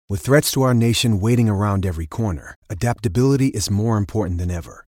With threats to our nation waiting around every corner, adaptability is more important than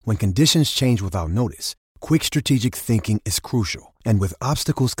ever. When conditions change without notice, quick strategic thinking is crucial. And with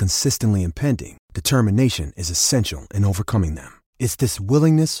obstacles consistently impending, determination is essential in overcoming them. It's this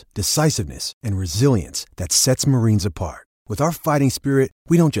willingness, decisiveness, and resilience that sets Marines apart. With our fighting spirit,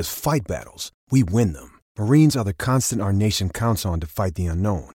 we don't just fight battles, we win them. Marines are the constant our nation counts on to fight the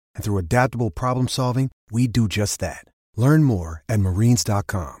unknown. And through adaptable problem solving, we do just that. Learn more at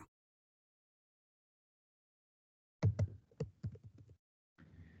marines.com.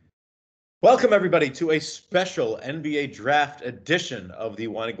 Welcome, everybody, to a special NBA Draft edition of the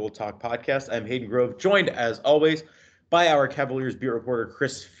Wine and Gold Talk podcast. I'm Hayden Grove, joined, as always, by our Cavaliers beat reporter,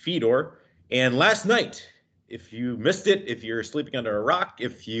 Chris Fedor. And last night, if you missed it, if you're sleeping under a rock,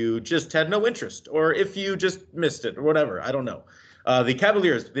 if you just had no interest, or if you just missed it, or whatever, I don't know. The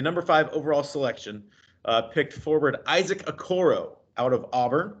Cavaliers, the number 5 overall selection, picked forward Isaac Okoro out of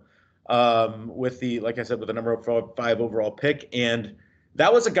Auburn with the, like I said, with the number 5 overall pick. And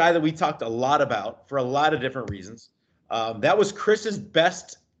that was a guy that we talked a lot about for a lot of different reasons. That was Chris's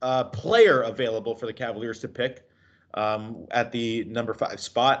best player available for the Cavaliers to pick at the number 5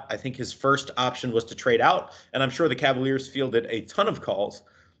 spot. I think his first option was to trade out, and I'm sure the Cavaliers fielded a ton of calls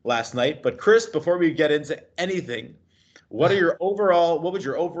last night. But Chris, before we get into anything, what was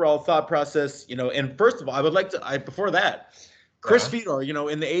your overall thought process? And first of all, I would like to, before that, Chris Fedor,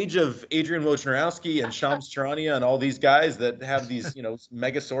 in the age of Adrian Wojnarowski and Shams Charania and all these guys that have these,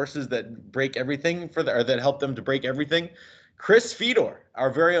 mega sources that break everything or that help them to break everything, Chris Fedor, our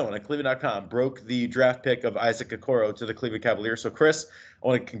very own at Cleveland.com, broke the draft pick of Isaac Okoro to the Cleveland Cavaliers. So, Chris, I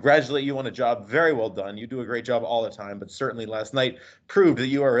want to congratulate you on a job very well done. You do a great job all the time, but certainly last night proved that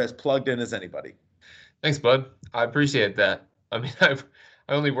you are as plugged in as anybody. Thanks, bud. I appreciate that. I mean, I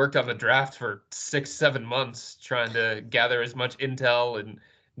only worked on the draft for 6-7 months trying to gather as much intel and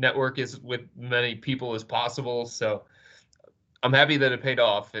network with many people as possible. So I'm happy that it paid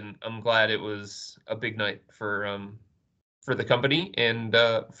off, and I'm glad it was a big night for the company and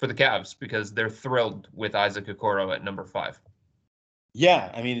for the Cavs, because they're thrilled with Isaac Okoro at number 5.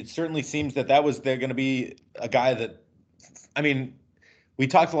 Yeah, I mean, it certainly seems that they're going to be a guy that, I mean, we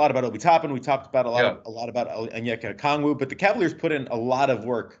talked a lot about Obi Toppin. We talked about a lot about Onyeka Okongwu, but the Cavaliers put in a lot of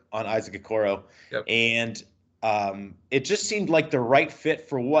work on Isaac Okoro, and it just seemed like the right fit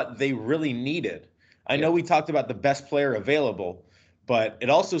for what they really needed. I know we talked about the best player available, but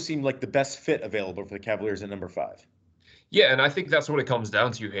it also seemed like the best fit available for the Cavaliers at number 5. Yeah, and I think that's what it comes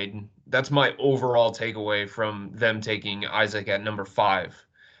down to, Hayden. That's my overall takeaway from them taking Isaac at number 5.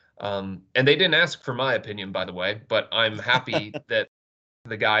 And they didn't ask for my opinion, by the way, but I'm happy that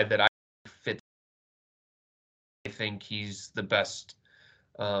the guy that I fit, I think he's the best.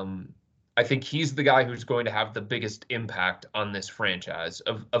 I think he's the guy who's going to have the biggest impact on this franchise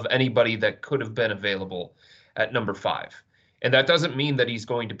of anybody that could have been available at number 5. And that doesn't mean that he's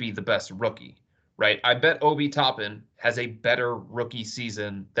going to be the best rookie, right? I bet Obi Toppin has a better rookie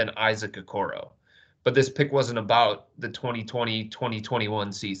season than Isaac Okoro. But this pick wasn't about the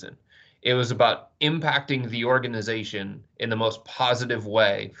 2020-2021 season. It was about impacting the organization in the most positive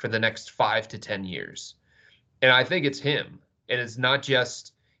way for the next 5 to 10 years. And I think it's him. And it's not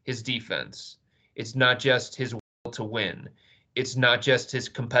just his defense. It's not just his will to win. It's not just his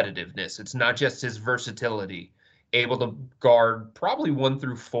competitiveness. It's not just his versatility. Able to guard probably 1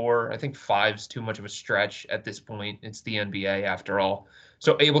 through 4. I think 5's too much of a stretch at this point. It's the NBA after all.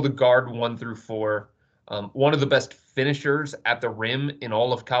 So able to guard 1 through 4. One of the best finishers at the rim in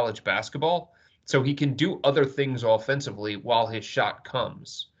all of college basketball. So he can do other things offensively while his shot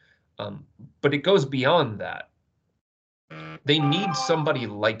comes. But it goes beyond that. They need somebody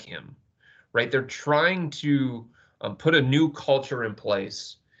like him, right? They're trying to put a new culture in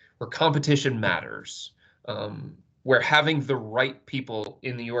place where competition matters, where having the right people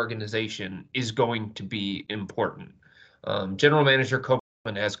in the organization is going to be important. General Manager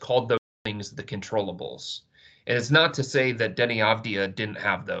Koopman has called those things the controllables. And it's not to say that Denny Avdia didn't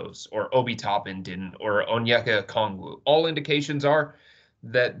have those, or Obi Toppin didn't, or Onyeka Okongwu. All indications are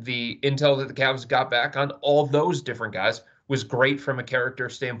that the intel that the Cavs got back on all those different guys was great from a character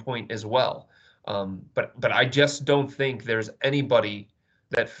standpoint as well. But I just don't think there's anybody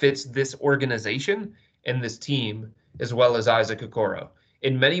that fits this organization and this team as well as Isaac Okoro.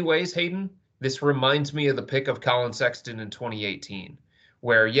 In many ways, Hayden, this reminds me of the pick of Colin Sexton in 2018,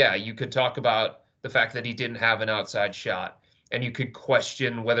 where, you could talk about the fact that he didn't have an outside shot, and you could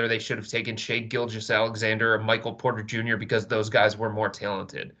question whether they should have taken Shai Gilgeous-Alexander or Michael Porter Jr. because those guys were more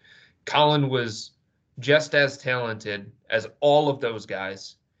talented. Colin was just as talented as all of those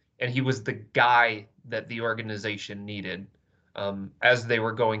guys, and he was the guy that the organization needed as they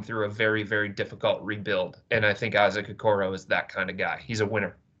were going through a very, very difficult rebuild. And I think Isaac Okoro is that kind of guy. He's a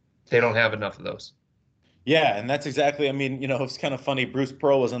winner. They don't have enough of those. Yeah, and that's exactly. I mean, it's kind of funny. Bruce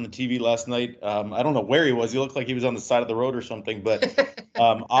Pearl was on the TV last night. I don't know where he was. He looked like he was on the side of the road or something. But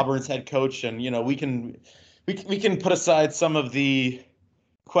Auburn's head coach, and we can put aside some of the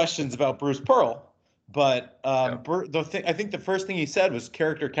questions about Bruce Pearl, but Yeah. I think the first thing he said was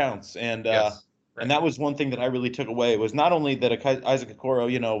character counts, and Yes. Right. and that was one thing that I really took away, was not only that Isaac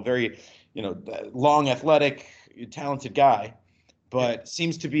Okoro, very, long, athletic, talented guy, but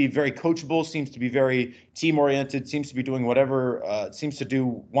seems to be very coachable, seems to be very team oriented, seems to be doing whatever,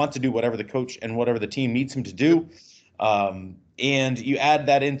 want to do whatever the coach and whatever the team needs him to do. And you add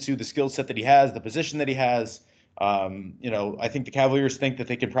that into the skill set that he has, the position that he has. I think the Cavaliers think that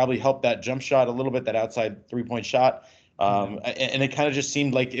they could probably help that jump shot a little bit, that outside 3-point shot. And it kind of just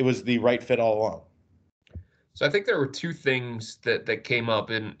seemed like it was the right fit all along. So I think there were two things that came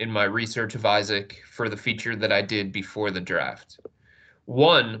up in my research of Isaac for the feature that I did before the draft.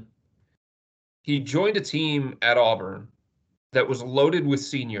 One, he joined a team at Auburn that was loaded with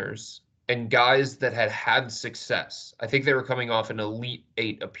seniors and guys that had had success. I think they were coming off an Elite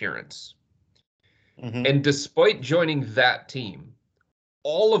Eight appearance. Mm-hmm. And despite joining that team,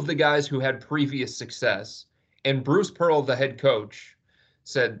 all of the guys who had previous success and Bruce Pearl, the head coach,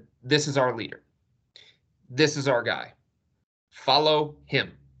 said, "This is our leader. This is our guy. Follow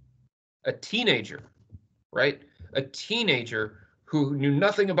him." A teenager, right? A teenager who knew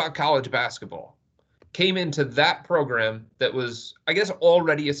nothing about college basketball came into that program that was, I guess,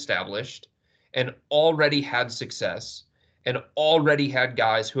 already established and already had success and already had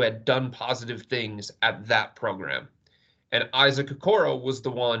guys who had done positive things at that program. And Isaac Okoro was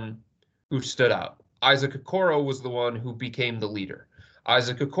the one who stood out. Isaac Okoro was the one who became the leader.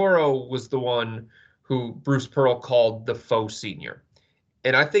 Isaac Okoro was the one who Bruce Pearl called the faux senior.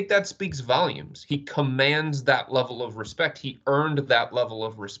 And I think that speaks volumes. He commands that level of respect. He earned that level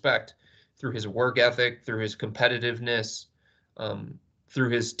of respect through his work ethic, through his competitiveness, through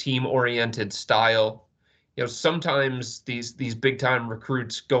his team-oriented style. Sometimes these big time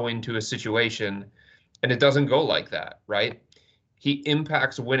recruits go into a situation and it doesn't go like that, right? He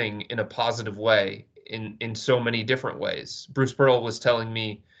impacts winning in a positive way in so many different ways. Bruce Pearl was telling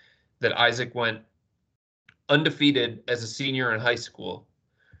me that Isaac went undefeated as a senior in high school,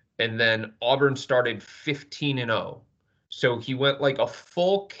 and then Auburn started 15-0. So he went like a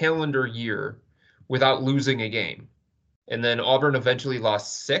full calendar year without losing a game. And then Auburn eventually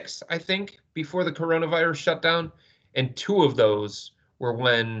lost 6, I think, before the coronavirus shutdown. And 2 of those were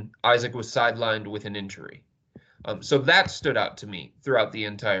when Isaac was sidelined with an injury. So that stood out to me throughout the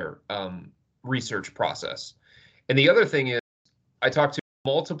entire research process. And the other thing is, I talked to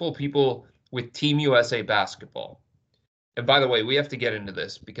multiple people with Team USA basketball. And by the way, we have to get into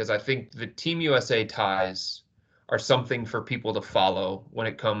this because I think the Team USA ties are something for people to follow when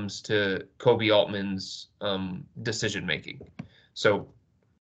it comes to Kobe Altman's decision making. So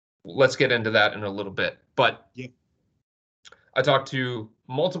let's get into that in a little bit. But yeah. I talked to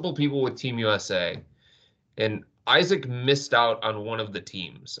multiple people with Team USA, and Isaac missed out on one of the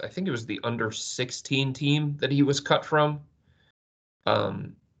teams. I think it was the under 16 team that he was cut from.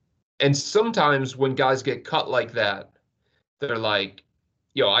 And sometimes when guys get cut like that, they're like,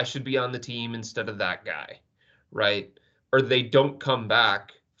 yo, I should be on the team instead of that guy, right? Or they don't come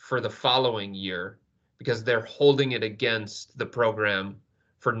back for the following year because they're holding it against the program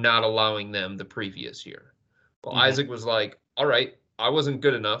for not allowing them the previous year. Well, Isaac was like, all right, I wasn't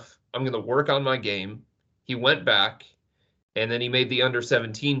good enough. I'm going to work on my game. He went back, and then he made the under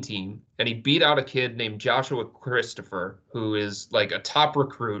 17 team, and he beat out a kid named Joshua Christopher, who is like a top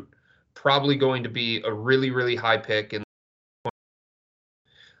recruit, probably going to be a really, really high pick. And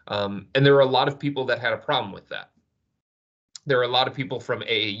there were a lot of people that had a problem with that. There were a lot of people from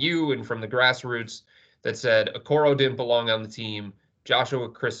AAU and from the grassroots that said Okoro didn't belong on the team. Joshua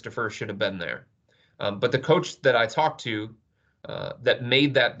Christopher should have been there. But the coach that I talked to that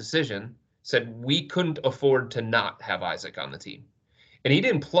made that decision said we couldn't afford to not have Isaac on the team. And he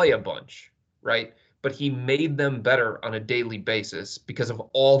didn't play a bunch, right? But he made them better on a daily basis because of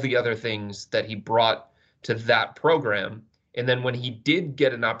all the other things that he brought to that program. And then when he did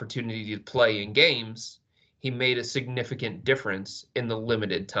get an opportunity to play in games, he made a significant difference in the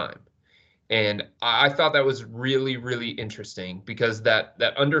limited time. And I thought that was really, really interesting because that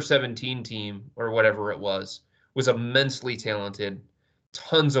under 17 team or whatever it was immensely talented,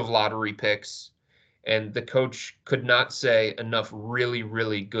 tons of lottery picks, and the coach could not say enough really,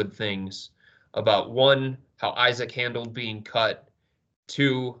 really good things about, one, how Isaac handled being cut,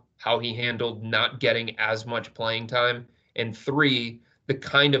 two, how he handled not getting as much playing time, And 3, the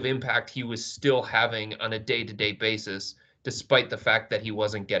kind of impact he was still having on a day-to-day basis, despite the fact that he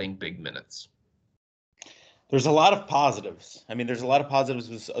wasn't getting big minutes. There's a lot of positives. I mean, there's a lot of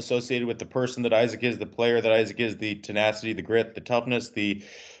positives associated with the person that Isaac is, the player that Isaac is, the tenacity, the grit, the toughness, the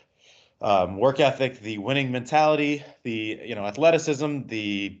work ethic, the winning mentality, the athleticism,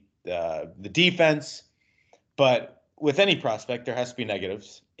 the defense. But with any prospect, there has to be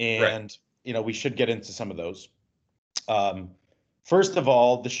negatives, and right. We should get into some of those. First of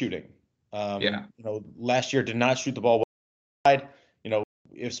all, the shooting. Last year did not shoot the ball well.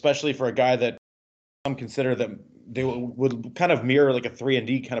 Especially for a guy that some consider that they would kind of mirror like a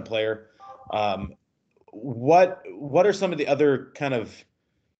 3-and-D kind of player. What are some of the other kind of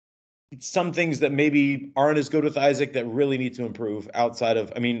some things that maybe aren't as good with Isaac that really need to improve outside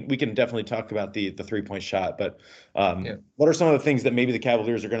of, I mean, we can definitely talk about the 3-point shot, but what are some of the things that maybe the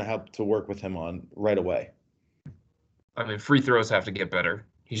Cavaliers are going to have to work with him on right away? I mean, free throws have to get better.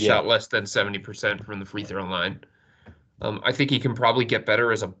 He shot less than 70% from the free throw line. I think he can probably get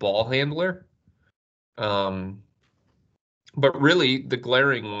better as a ball handler. But really, the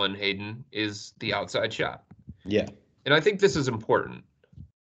glaring one, Hayden, is the outside shot. Yeah. And I think this is important.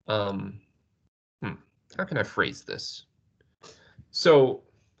 How can I phrase this? So,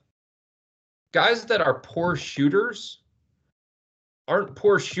 guys that are poor shooters aren't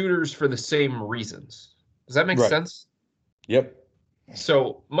poor shooters for the same reasons. Does that make sense? Yep.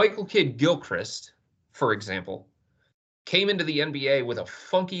 So, Michael Kidd-Gilchrist, for example, came into the NBA with a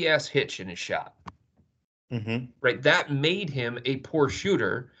funky-ass hitch in his shot. Mm-hmm. Right? That made him a poor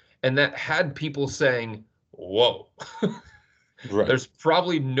shooter, and that had people saying, whoa. Right. There's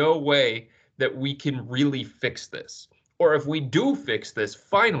probably no way that we can really fix this. Or if we do fix this,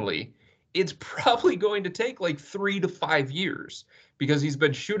 finally, it's probably going to take like 3 to 5 years because he's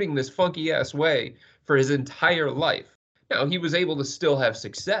been shooting this funky ass way for his entire life. Now, he was able to still have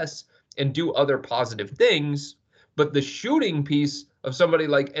success and do other positive things, but the shooting piece of somebody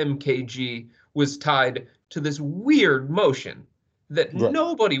like MKG was tied to this weird motion that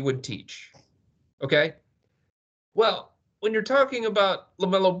nobody would teach. Okay? Well, when you're talking about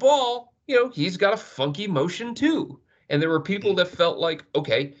LaMelo Ball, he's got a funky motion too. And there were people that felt like,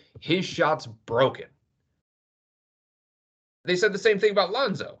 okay, his shot's broken. They said the same thing about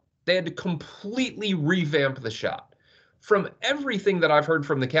Lonzo. They had to completely revamp the shot. From everything that I've heard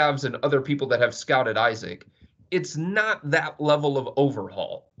from the Cavs and other people that have scouted Isaac, it's not that level of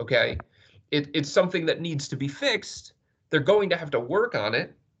overhaul, okay? It's something that needs to be fixed. They're going to have to work on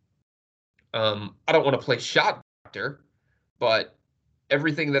it. I don't want to play shot doctor, but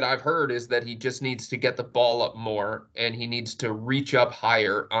everything that I've heard is that he just needs to get the ball up more and he needs to reach up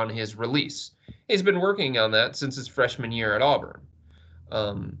higher on his release. He's been working on that since his freshman year at Auburn.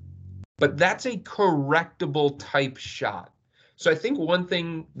 But that's a correctable type shot. So I think one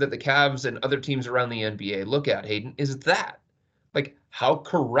thing that the Cavs and other teams around the NBA look at, Hayden, is that. Like, how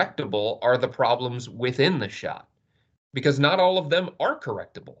correctable are the problems within the shot? Because not all of them are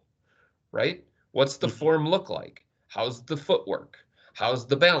correctable, right? What's the form look like? How's the footwork? How's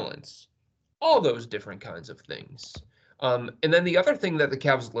the balance? All those different kinds of things. And then the other thing that the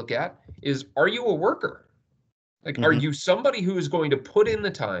Cavs look at is, are you a worker? Like, are you somebody who is going to put in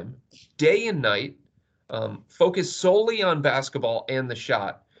the time, day and night, focus solely on basketball and the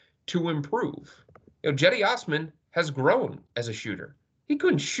shot to improve? Jetty Osman has grown as a shooter. He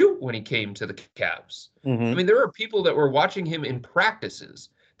couldn't shoot when he came to the Cavs. I mean, there are people that were watching him in practices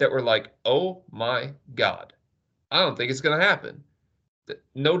that were like, oh my God, I don't think it's going to happen.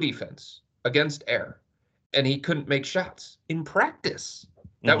 No defense against air. And he couldn't make shots in practice.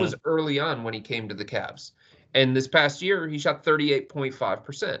 That was early on when he came to the Cavs. And this past year, he shot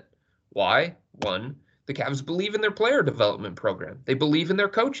 38.5%. Why? One, the Cavs believe in their player development program. They believe in their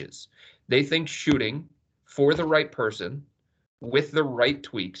coaches. They think shooting for the right person with the right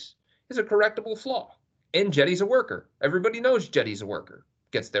tweaks is a correctable flaw. And Jetty's a worker. Everybody knows Jetty's a worker.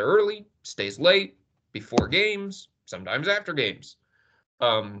 Gets there early, stays late, before games, sometimes after games.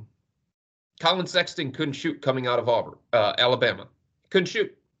 Colin Sexton couldn't shoot coming out of Alabama. Couldn't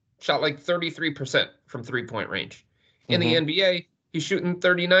shoot. Shot like 33% from three-point range. In the NBA, he's shooting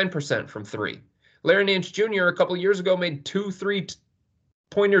 39% from three. Larry Nance Jr. a couple years ago made 2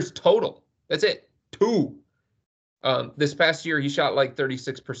 3-pointers total. That's it. 2. This past year, he shot like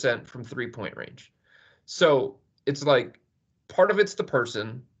 36% from three-point range. So it's like part of it's the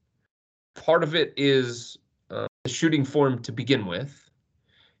person. Part of it is the shooting form to begin with.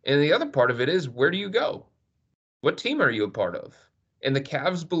 And the other part of it is, where do you go? What team are you a part of? And the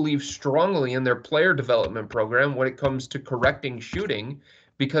Cavs believe strongly in their player development program when it comes to correcting shooting,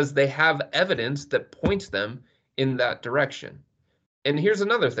 because they have evidence that points them in that direction. And here's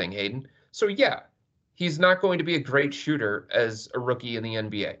another thing, Hayden. So yeah, he's not going to be a great shooter as a rookie in the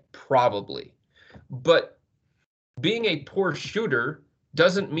NBA, probably. But being a poor shooter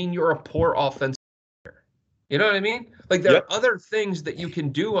doesn't mean you're a poor offensive player. You know what I mean? Like there Yep. are other things that you can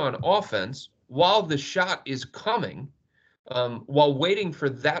do on offense while the shot is coming, while waiting for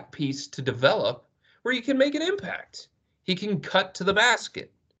that piece to develop, where you can make an impact. He can cut to the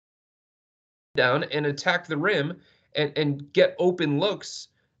basket, down and attack the rim and get open looks,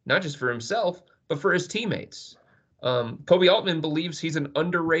 not just for himself, but for his teammates. Kobe Altman believes he's an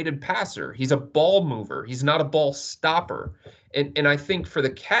underrated passer. He's a ball mover. He's not a ball stopper. And I think for the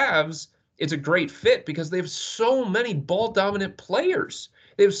Cavs, it's a great fit because they have so many ball dominant players.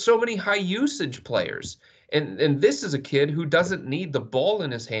 They have so many high usage players. And this is a kid who doesn't need the ball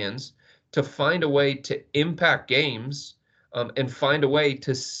in his hands to find a way to impact games, and find a way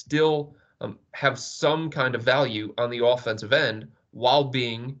to still have some kind of value on the offensive end while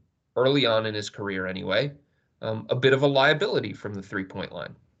being, early on in his career anyway, a bit of a liability from the three-point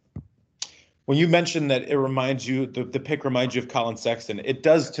line. When you mentioned that it reminds you, the pick reminds you of Colin Sexton, it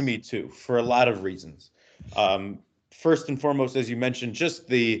does to me too, for a lot of reasons. First and foremost, as you mentioned, just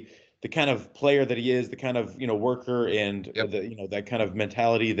the kind of player that he is, the kind of, worker, and Yep. that kind of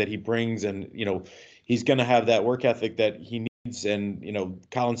mentality that he brings, and he's going to have that work ethic that he needs. And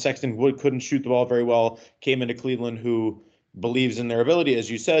Colin Sexton couldn't shoot the ball very well, came into Cleveland, who believes in their ability,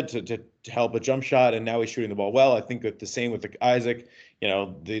 as you said, to help a jump shot, and now he's shooting the ball well. I think that the same with Isaac.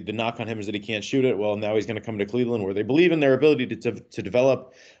 The knock on him is that he can't shoot it. Well, now he's going to come to Cleveland where they believe in their ability to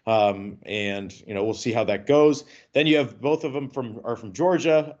develop, and we'll see how that goes. Then you have both of them are from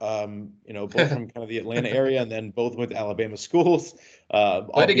Georgia, both from kind of the Atlanta area, and then both went to Alabama schools.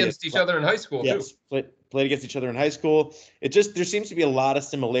 Played against each other in high school, yes, too. Played against each other in high school. There seems to be a lot of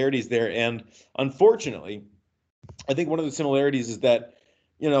similarities there, and unfortunately, I think one of the similarities is that,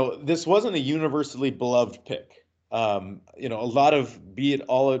 this wasn't a universally beloved pick. A lot of, be it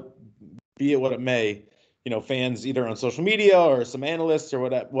what it may, fans either on social media or some analysts or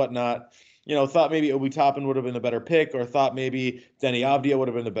whatnot, thought maybe Obi Toppin would have been a better pick, or thought maybe Denny Avdia would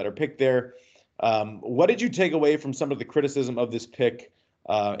have been a better pick there. What did you take away from some of the criticism of this pick,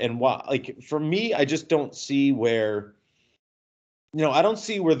 and why? Like, for me, I just don't see where, I don't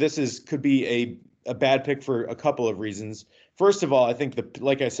see where could be a bad pick for a couple of reasons. First of all, I think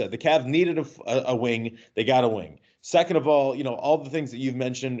like I said, the Cavs needed a wing. They got a wing. Second of all, all the things that you've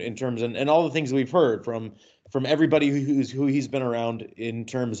mentioned in terms and all the things that we've heard from everybody who he's been around in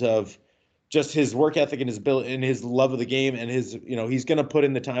terms of just his work ethic and his ability and his love of the game, and his, he's going to put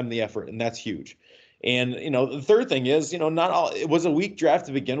in the time and the effort, and that's huge. And, the third thing is, it was a weak draft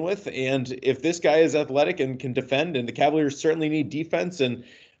to begin with. And if this guy is athletic and can defend, and the Cavaliers certainly need defense, and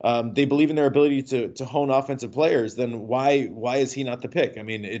they believe in their ability to hone offensive players, then why is he not the pick? I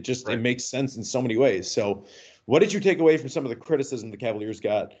mean, it just, Right. It makes sense in so many ways. So what did you take away from some of the criticism the Cavaliers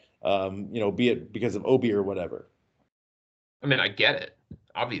got, be it because of Obi or whatever? I mean, I get it,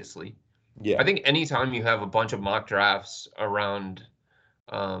 obviously. Yeah. I think anytime you have a bunch of mock drafts around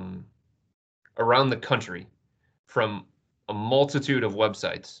the country from a multitude of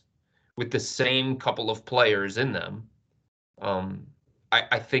websites with the same couple of players in them,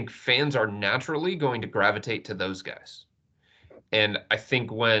 I think fans are naturally going to gravitate to those guys. And I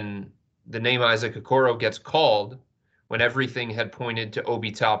think when the name Isaac Okoro gets called, when everything had pointed to Obi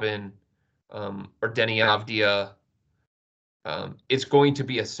Toppin, or Denny Avdia, it's going to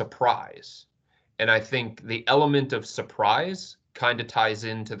be a surprise. And I think the element of surprise kind of ties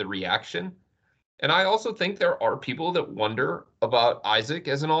into the reaction. And I also think there are people that wonder about Isaac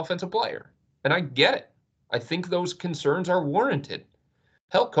as an offensive player. And I get it. I think those concerns are warranted.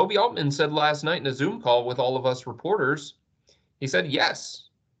 Hell, Kobe Altman said last night in a Zoom call with all of us reporters, he said, yes,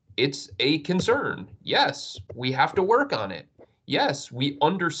 it's a concern. Yes, we have to work on it. Yes, we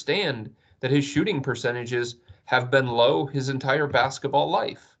understand that his shooting percentages have been low his entire basketball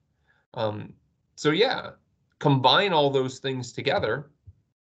life. So yeah, combine all those things together,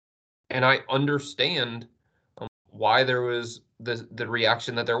 and I understand why there was the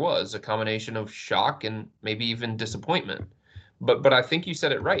reaction that there was, a combination of shock and maybe even disappointment. But I think you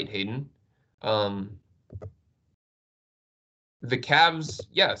said it right, Hayden. The Cavs,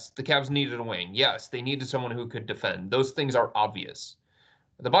 yes, the Cavs needed a wing. Yes, they needed someone who could defend. Those things are obvious.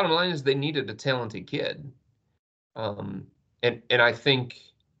 The bottom line is they needed a talented kid. And I think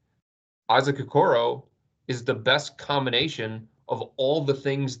Isaac Okoro is the best combination of all the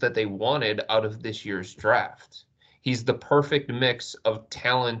things that they wanted out of this year's draft. He's the perfect mix of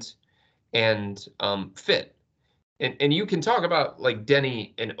talent and fit. And you can talk about like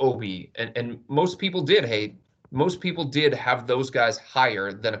Denny and Obi, and most people did hate most people did have those guys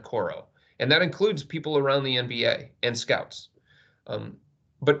higher than Okoro, and that includes people around the NBA and scouts.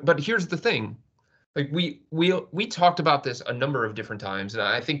 But here's the thing. Like we talked about this a number of different times, and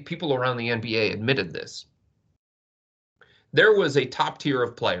I think people around the NBA admitted this. There was a top tier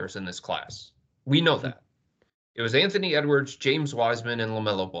of players in this class. We know that. It was Anthony Edwards, James Wiseman, and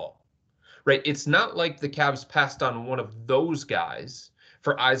LaMelo Ball. Right? It's not like the Cavs passed on one of those guys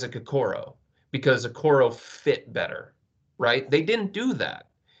for Isaac Okoro because Okoro fit better. Right? They didn't do that.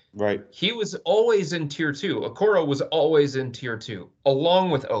 Right. He was always in tier 2. Okoro was always in tier 2,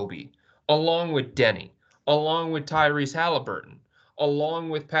 along with Obi, along with Denny, along with Tyrese Halliburton, along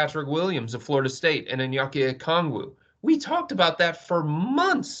with Patrick Williams of Florida State and Onyeka Okongwu. We talked about that for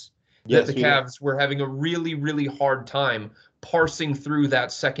months, that the Cavs were having a really, really hard time parsing through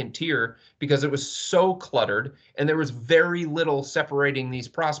that second tier because it was so cluttered and there was very little separating these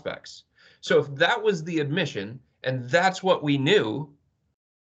prospects. So if that was the admission and that's what we knew,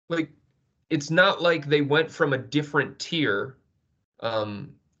 like, it's not like they went from a different tier and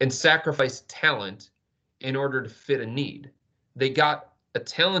sacrificed talent in order to fit a need. They got a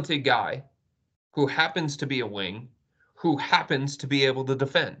talented guy who happens to be a wing, who happens to be able to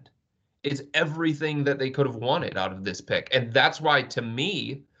defend. It's everything that they could have wanted out of this pick. And that's why, to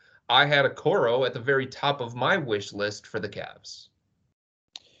me, I had Okoro at the very top of my wish list for the Cavs.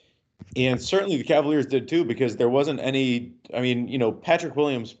 And certainly the Cavaliers did too, because there wasn't any, I mean, Patrick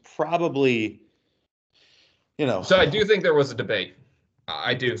Williams probably, So I do think there was a debate.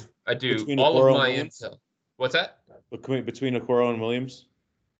 I do. Between All Okoro of my and intel. What's that? Between Okoro and Williams?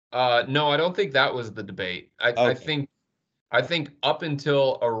 No, I don't think that was the debate. Okay. I think up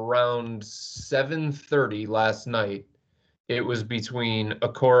until around 7:30 last night, it was between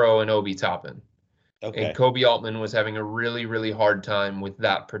Okoro and Obi Toppin. Okay. And Kobe Altman was having a really, really hard time with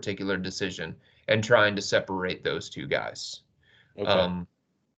that particular decision and trying to separate those two guys. Okay.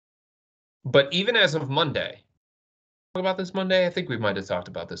 But even as of Monday, talk about this Monday? I think we might have talked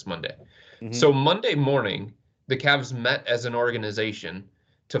about this Monday. Mm-hmm. So Monday morning, the Cavs met as an organization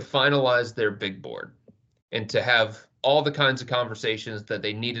to finalize their big board and to have all the kinds of conversations that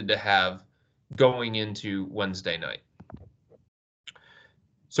they needed to have going into Wednesday night.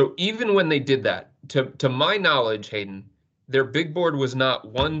 So even when they did that, to my knowledge, Hayden, their big board was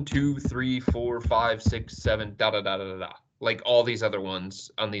not 1, 2, 3, 4, 5, 6, 7, like all these other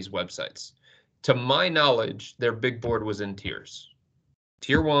ones on these websites. To my knowledge, their big board was in tiers.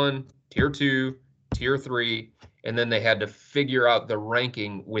 Tier 1, Tier 2, Tier 3, and then they had to figure out the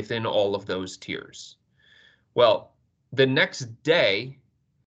ranking within all of those tiers. Well, the next day,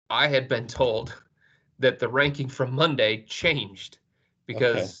 I had been told that the ranking from Monday changed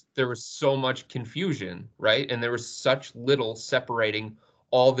because there was so much confusion, right? And there was such little separating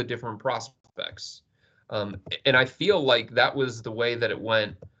all the different prospects. And I feel like that was the way that it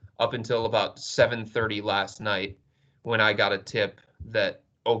went up until about 7:30 last night when I got a tip that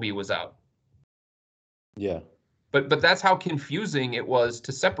Obi was out. Yeah. But that's how confusing it was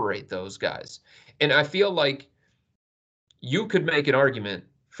to separate those guys. And I feel like you could make an argument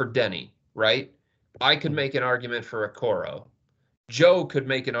for Denny, right? I could make an argument for Okoro. Joe could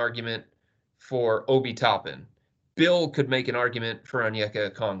make an argument for Obi Toppin. Bill could make an argument for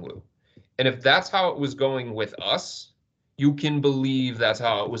Onyeka Okongwu. And if that's how it was going with us, you can believe that's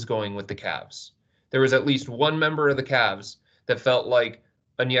how it was going with the Cavs. There was at least one member of the Cavs that felt like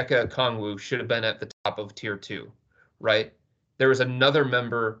Onyeka Okongwu should have been at the top of tier 2, right? There was another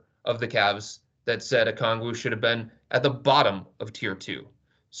member of the Cavs that said Okongwu should have been at the bottom of tier 2.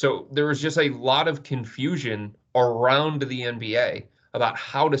 So there was just a lot of confusion around the NBA about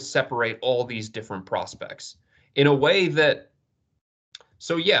how to separate all these different prospects in a way that,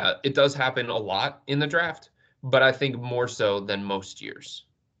 so yeah, it does happen a lot in the draft, but I think more so than most years.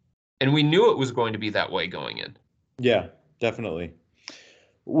 And we knew it was going to be that way going in. Yeah, definitely.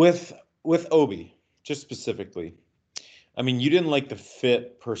 With Obi, just specifically, I mean, you didn't like the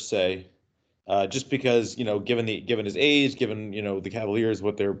fit per se, just because, given his age, given, the Cavaliers,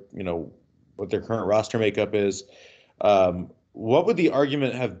 what their current roster makeup is. What would the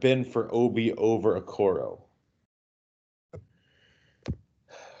argument have been for Obi over Okoro?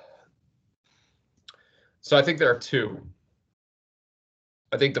 So I think there are two.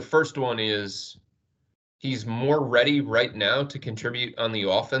 I think the first one is he's more ready right now to contribute on the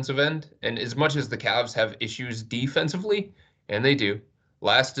offensive end. And as much as the Cavs have issues defensively, and they do,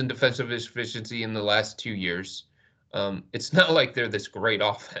 last in defensive efficiency in the last 2 years, it's not like they're this great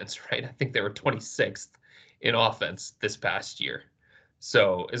offense, right? I think they were 26th in offense this past year.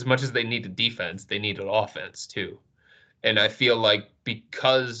 So as much as they needed defense, they needed offense too. And I feel like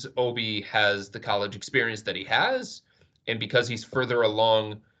because Obi has the college experience that he has, and because he's further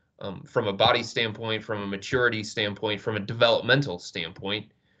along from a body standpoint, from a maturity standpoint, from a developmental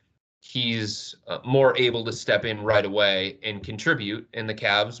standpoint, he's more able to step in right away and contribute, and the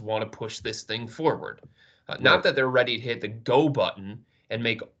Cavs want to push this thing forward. Not that they're ready to hit the go button and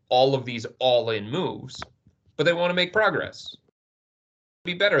make all of these all-in moves, but they want to make progress.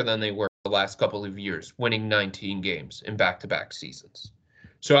 Be better than they were the last couple of years, winning 19 games in back-to-back seasons.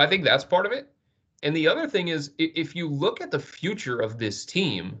 So I think that's part of it. And the other thing is, if you look at the future of this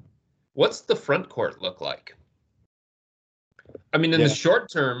team, what's the front court look like? I mean, in the short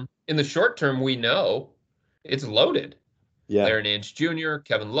term, we know it's loaded. Yeah. Larry Nance Jr.,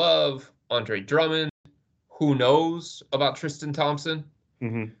 Kevin Love, Andre Drummond. Who knows about Tristan Thompson?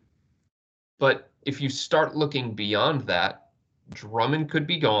 Mm-hmm. But if you start looking beyond that, Drummond could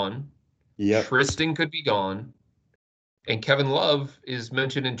be gone. Yep. Tristan could be gone. And Kevin Love is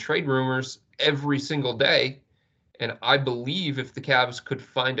mentioned in trade rumors every single day. And I believe if the Cavs could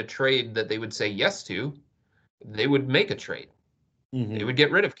find a trade that they would say yes to, they would make a trade. Mm-hmm. They would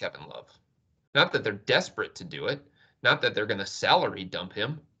get rid of Kevin Love. Not that they're desperate to do it. Not that they're going to salary dump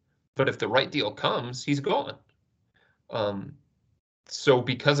him. But if the right deal comes, he's gone. So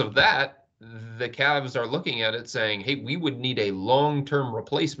because of that, the Cavs are looking at it saying, hey, we would need a long-term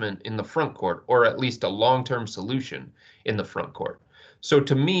replacement in the front court, or at least a long-term solution in the front court. So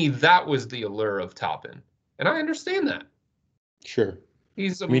to me, that was the allure of Toppin. And I understand that. Sure.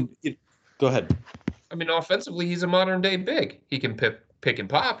 Go ahead. I mean, offensively, he's a modern-day big. He can pick and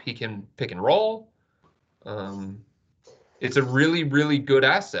pop. He can pick and roll. It's a really, really good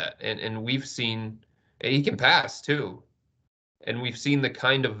asset. And we've seen he can pass, too. And we've seen the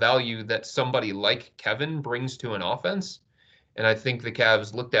kind of value that somebody like Kevin brings to an offense. And I think the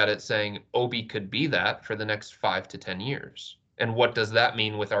Cavs looked at it saying, Obi could be that for the next 5 to 10 years. And what does that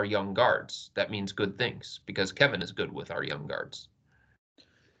mean with our young guards? That means good things, because Kevin is good with our young guards.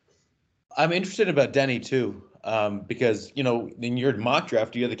 I'm interested about Denny, too, because, in your mock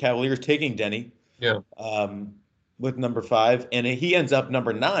draft, you have the Cavaliers taking Denny. Yeah. With number 5, and he ends up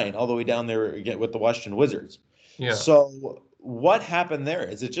number 9, all the way down there again with the Washington Wizards. Yeah. So what happened there?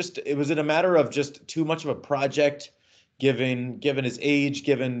 Was it a matter of just too much of a project, given his age,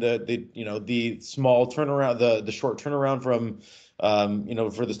 given the small turnaround, the short turnaround from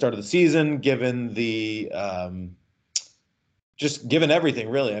for the start of the season, given the just given everything,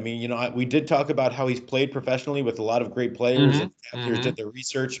 really. I mean, we did talk about how he's played professionally with a lot of great players, and Cavaliers did their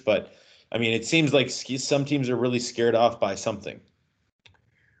research, but I mean, it seems like some teams are really scared off by something.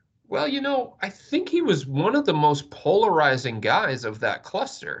 Well, I think he was one of the most polarizing guys of that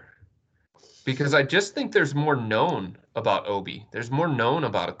cluster, because I just think there's more known about Obi. There's more known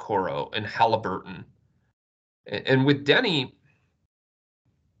about Okoro and Halliburton. And with Denny,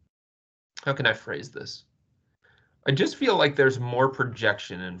 how can I phrase this? I just feel like there's more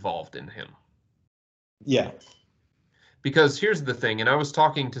projection involved in him. Yeah. Because here's the thing, and I was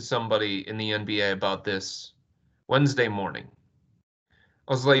talking to somebody in the NBA about this Wednesday morning.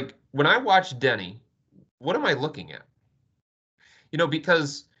 I was like, when I watch Denny, what am I looking at?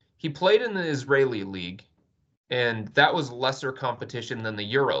 Because he played in the Israeli league, and that was lesser competition than the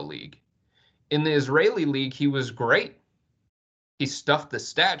Euro League. In the Israeli league, he was great. He stuffed the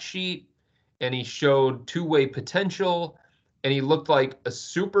stat sheet, and he showed two-way potential, and he looked like a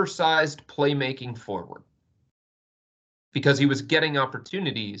supersized playmaking forward, because he was getting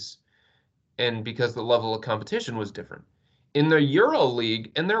opportunities and because the level of competition was different. In the Euro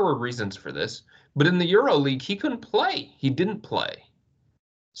League, and there were reasons for this, but in the Euro League, he couldn't play. He didn't play.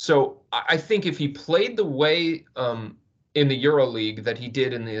 So I think if he played the way in the Euro League that he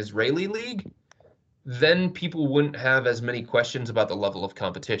did in the Israeli League, then people wouldn't have as many questions about the level of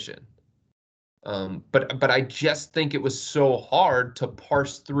competition. But I just think it was so hard to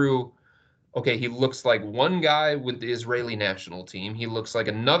parse through. Okay, he looks like one guy with the Israeli national team. He looks like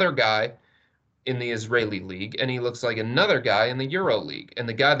another guy in the Israeli league, and he looks like another guy in the Euro League. And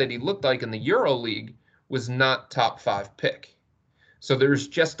the guy that he looked like in the Euro League was not top 5 pick. So there's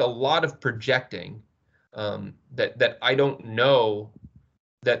just a lot of projecting that I don't know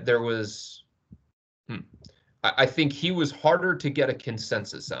that there was. I think he was harder to get a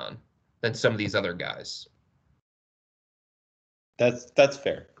consensus on than some of these other guys. That's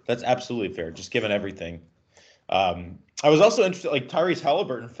fair. That's absolutely fair, just given everything. I was also interested, like Tyrese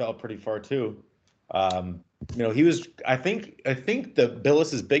Halliburton fell pretty far too. He was. I think the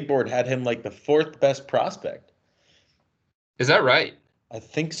Billis's big board had him like the 4th best prospect. Is that right? I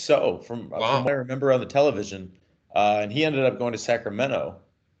think so. From what I remember on the television, and he ended up going to Sacramento.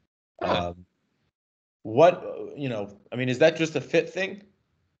 Huh. What, is that just a fit thing?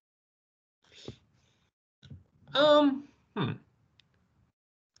 I'm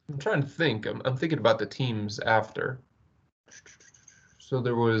trying to think. I'm thinking about the teams after. So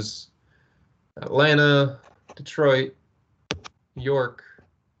there was Atlanta, Detroit, New York.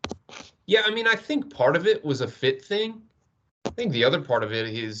 Yeah, I mean, I think part of it was a fit thing. I think the other part of it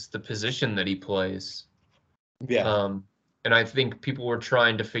is the position that he plays. Yeah. And I think people were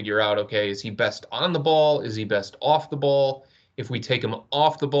trying to figure out, okay, is he best on the ball? Is he best off the ball? If we take him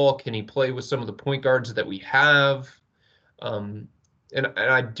off the ball, can he play with some of the point guards that we have? And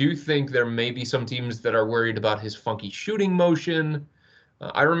I do think there may be some teams that are worried about his funky shooting motion.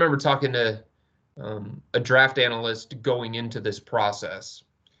 I remember talking to a draft analyst going into this process,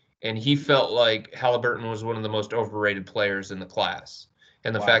 and he felt like Halliburton was one of the most overrated players in the class.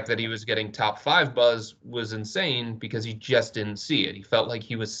 And the Wow. fact that he was getting top 5 buzz was insane because he just didn't see it. He felt like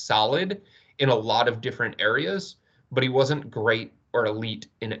he was solid in a lot of different areas, but he wasn't great or elite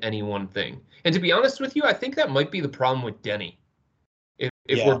in any one thing. And to be honest with you, I think that might be the problem with Denny, if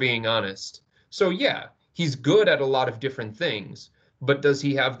we're being honest. So yeah, he's good at a lot of different things, but does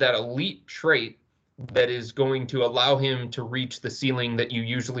he have that elite trait that is going to allow him to reach the ceiling that you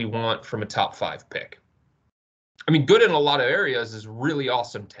usually want from a top 5 pick? I mean, good in a lot of areas is really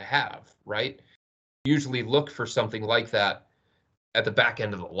awesome to have, right? You usually look for something like that at the back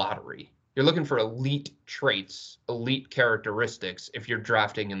end of the lottery. You're looking for elite traits, elite characteristics if you're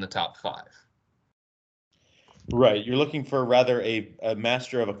drafting in the top 5. Right. You're looking for rather a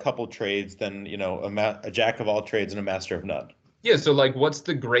master of a couple trades than, a jack of all trades and a master of none. Yeah, so like what's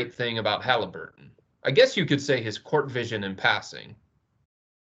the great thing about Halliburton? I guess you could say his court vision and passing.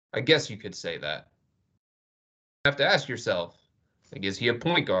 I guess you could say that. You have to ask yourself, like, is he a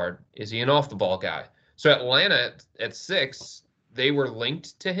point guard? Is he an off the ball guy? So Atlanta at 6, they were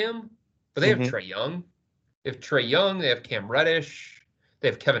linked to him, but they have Trae Young. They have Trae Young, they have Cam Reddish, they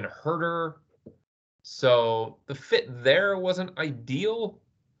have Kevin Huerter. So the fit there wasn't ideal.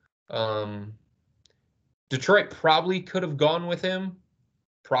 Detroit probably could have gone with him.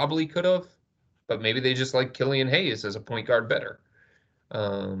 Probably could have. But maybe they just like Killian Hayes as a point guard better.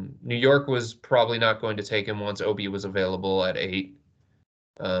 New York was probably not going to take him once Obi was available at 8.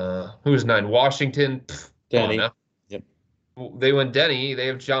 Who was 9? Washington. Denny. Come on now. Yep. They went Denny. They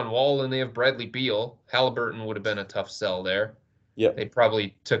have John Wall and they have Bradley Beal. Halliburton would have been a tough sell there. Yep. They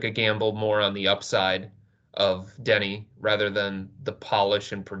probably took a gamble more on the upside of Denny rather than the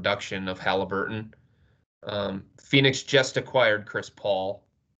polish and production of Halliburton. Phoenix just acquired Chris Paul.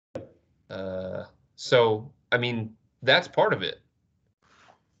 So, I mean, that's part of it.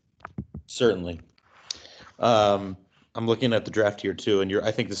 Certainly. I'm looking at the draft here too, and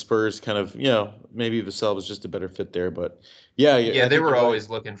I think the Spurs kind of, maybe Vassell was just a better fit there, but yeah, they were always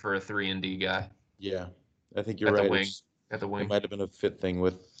looking for a 3-and-D guy. Yeah, I think you're at right. The wing. At the wing, it might have been a fit thing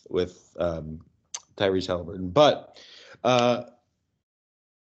with Tyrese Halliburton, but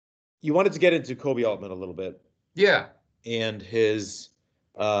you wanted to get into Kobe Altman a little bit, yeah, and his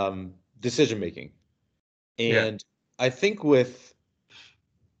decision making, and yeah. I think I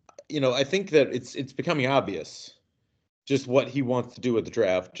think that it's becoming obvious just what he wants to do with the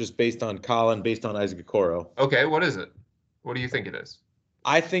draft, just based on Colin, based on Isaac Okoro. Okay, what is it? What do you think it is?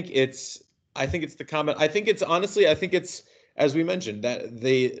 I think it's the comment. I think it's, as we mentioned, that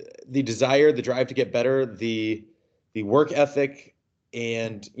the desire, the drive to get better, the work ethic,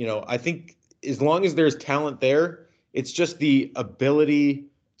 and I think as long as there's talent there, it's just the ability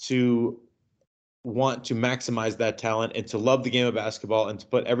to want to maximize that talent and to love the game of basketball and to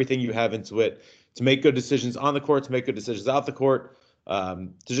put everything you have into it, to make good decisions on the court, to make good decisions off the court,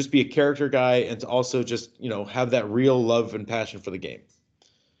 to just be a character guy, and to also just have that real love and passion for the game.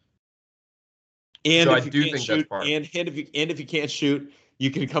 And so if you can't shoot, and if you can't shoot,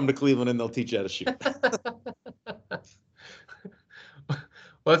 you can come to Cleveland and they'll teach you how to shoot.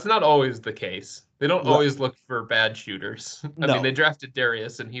 Well, it's not always the case. They don't always look for bad shooters. I mean, they drafted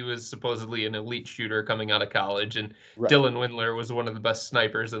Darius, and he was supposedly an elite shooter coming out of college, and Dylan Windler was one of the best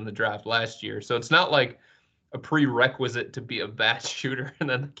snipers in the draft last year. So it's not like a prerequisite to be a bad shooter, and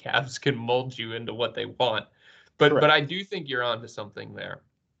then the Cavs can mold you into what they want. But I do think you're onto something there.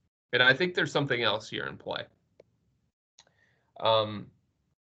 And I think there's something else here in play.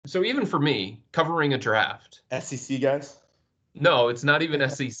 So even for me, covering a draft. SEC guys? No, it's not even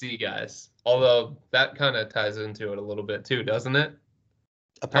SEC guys. Although that kind of ties into it a little bit too, doesn't it?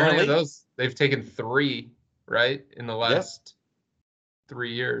 Apparently. How many of those? They've taken 3, right, in the last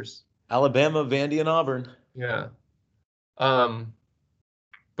 3 years. Alabama, Vandy, and Auburn. Yeah.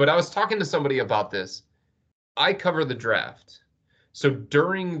 But I was talking to somebody about this. I cover the draft. So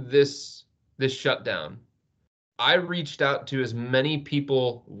during this this shutdown, I reached out to as many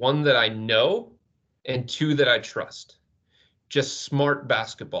people, one that I know and two that I trust, just smart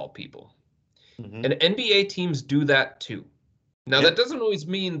basketball people. Mm-hmm. And NBA teams do that too. Now, Yep. that doesn't always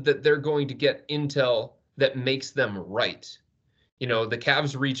mean that they're going to get intel that makes them right. You know, the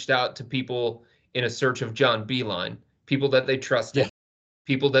Cavs reached out to people in a search of John Beeline, people that they trusted,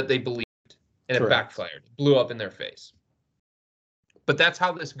 people that they believed, and it backfired, blew up in their face. But that's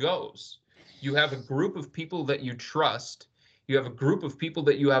how this goes. You have a group of people that you trust, you have a group of people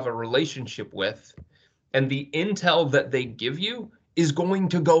that you have a relationship with, and the intel that they give you is going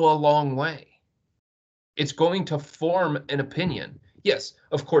to go a long way. It's going to form an opinion. Yes,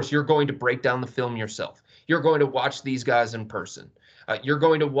 of course, you're going to break down the film yourself. You're going to watch these guys in person. You're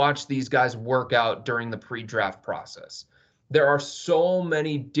going to watch these guys work out during the pre-draft process. There are so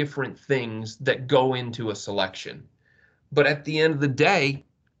many different things that go into a selection. But at the end of the day,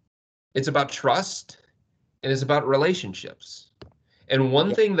 it's about trust and it's about relationships. And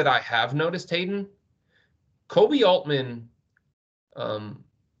one thing that I have noticed, Hayden, Kobe Altman,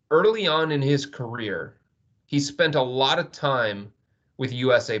 early on in his career, he spent a lot of time with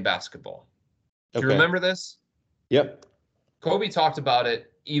USA Basketball. Do you remember this? Yep. Kobe talked about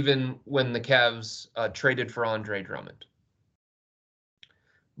it even when the Cavs traded for Andre Drummond.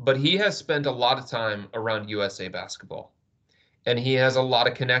 But he has spent a lot of time around USA Basketball. And he has a lot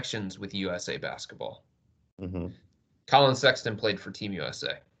of connections with USA Basketball. Mm-hmm. Colin Sexton played for Team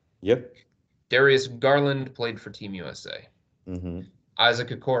USA. Yep. Darius Garland played for Team USA. Mm-hmm. Isaac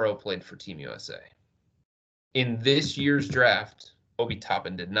Okoro played for Team USA. In this year's draft, Obi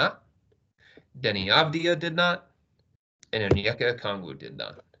Toppin did not. Denny Avdia did not. And Onyeka Okongwu did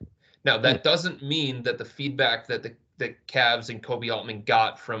not. Now, that doesn't mean that the feedback that the Cavs and Kobe Altman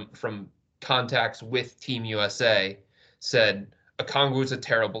got from contacts with Team USA said, Okongwu's a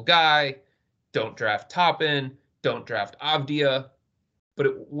terrible guy, don't draft Toppin, don't draft Avdia.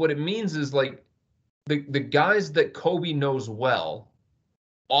 But what it means is, like, the guys that Kobe knows well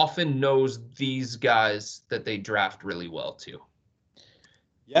often knows these guys that they draft really well too.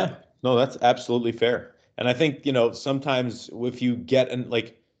 Yeah, no, that's absolutely fair. And I think, sometimes if you get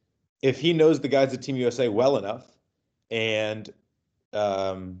if he knows the guys at Team USA well enough and,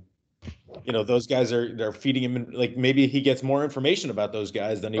 those guys they're feeding him, like maybe he gets more information about those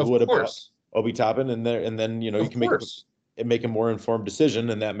guys than he would about Obi Toppin. And then, you can make a more informed decision.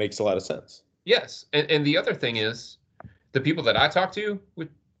 And that makes a lot of sense. Yes. And the other thing is the people that I talked to with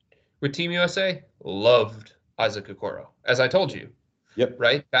Team USA loved Isaac Okoro, as I told you. Yep.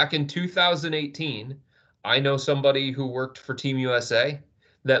 Right? Back in 2018, I know somebody who worked for Team USA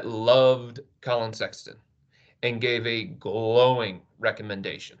that loved Colin Sexton and gave a glowing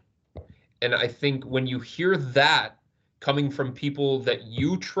recommendation. And I think when you hear that coming from people that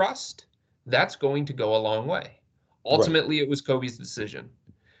you trust, that's going to go a long way. Ultimately, It was Kobe's decision.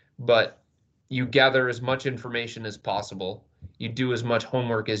 But you gather as much information as possible, you do as much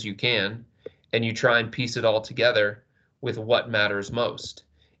homework as you can, and you try and piece it all together with what matters most.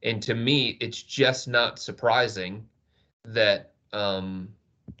 And to me, it's just not surprising that the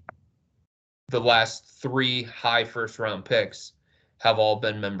last 3 high first-round picks have all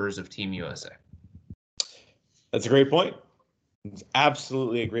been members of Team USA. That's a great point. It's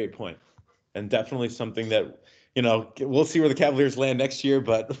absolutely a great point. And definitely something that, we'll see where the Cavaliers land next year,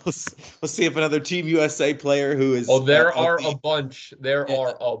 but we'll see if another Team USA player who is... Oh, there are a bunch. There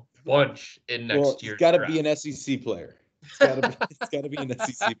are a bunch in next year's draft. It's got to be an SEC player. It's got to be an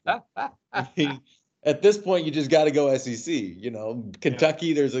SEC player. I mean, at this point, you just got to go SEC.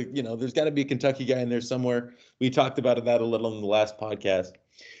 Kentucky. There's got to be a Kentucky guy in there somewhere. We talked about that a little in the last podcast.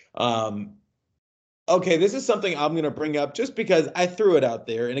 Okay, this is something I'm going to bring up just because I threw it out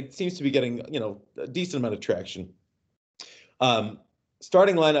there and it seems to be getting a decent amount of traction.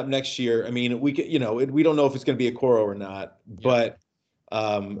 Starting lineup next year. I mean, we don't know if it's going to be Okoro or not, but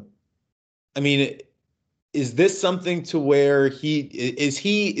I mean. Is this something to where is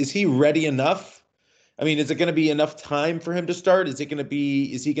he ready enough? I mean, is it going to be enough time for him to start? Is he going to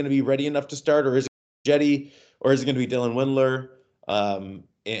be ready enough to start, or is it Jetty, or is it going to be Dylan Windler?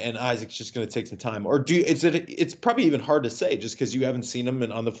 And Isaac's just going to take some time, or it's probably even hard to say just because you haven't seen him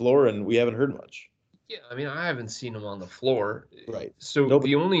on the floor and we haven't heard much. Yeah, I mean, I haven't seen him on the floor. Right. So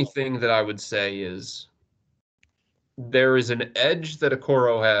the only thing that I would say is there is an edge that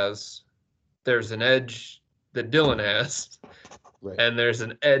Okoro has. There's an edge that Dylan has, and there's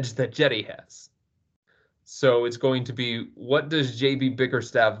an edge that Jetty has. So it's going to be, what does JB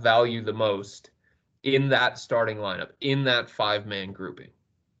Bickerstaff value the most in that starting lineup, in that 5-man grouping?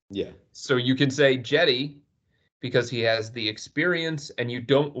 Yeah. So you can say Jetty because he has the experience, and you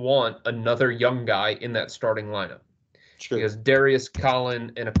don't want another young guy in that starting lineup. Sure. Because Darius,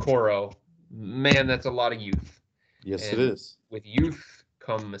 Collin, and Okoro, man, that's a lot of youth. Yes, it And is. with youth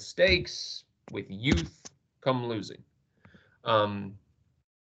come mistakes. With youth come losing.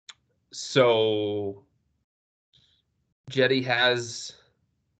 So Jetty has,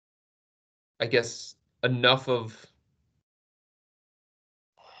 I guess, enough of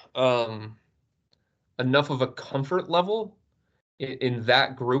a comfort level in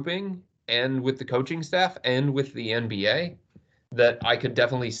that grouping and with the coaching staff and with the NBA that I could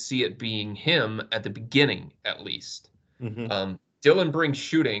definitely see it being him at the beginning, at least. Dylan brings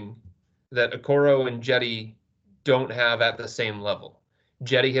shooting that Okoro and Jetty don't have at the same level.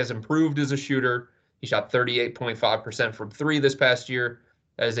 Jetty has improved as a shooter. He shot 38.5% from three this past year.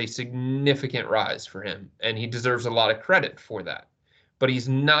 That is a significant rise for him, and he deserves a lot of credit for that. But he's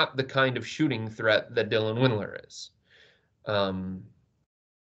not the kind of shooting threat that Dylan Windler is. And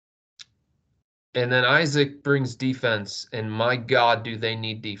then Isaac brings defense, and my God, do they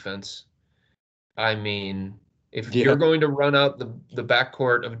need defense. I mean, if you're going to run out the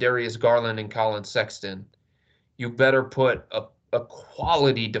backcourt of Darius Garland and Colin Sexton, you better put a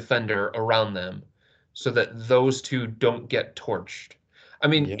quality defender around them so that those two don't get torched. I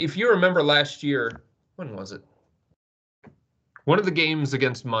mean, if you remember last year, when was it? One of the games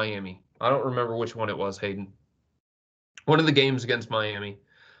against Miami. I don't remember which one it was, Hayden. One of the games against Miami.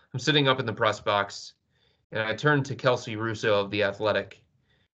 I'm sitting up in the press box, and I turned to Kelsey Russo of The Athletic,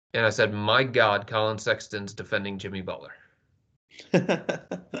 and I said, my God, Colin Sexton's defending Jimmy Butler.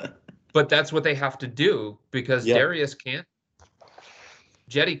 But that's what they have to do because Darius can't.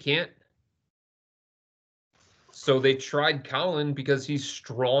 Jetty can't. So they tried Colin because he's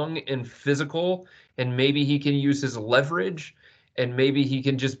strong and physical, and maybe he can use his leverage, and maybe he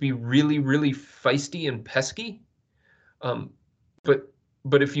can just be really, really feisty and pesky.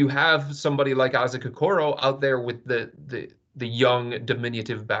 But if you have somebody like Isaac Okoro out there with the young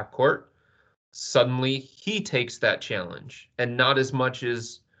diminutive backcourt, suddenly he takes that challenge, and not as much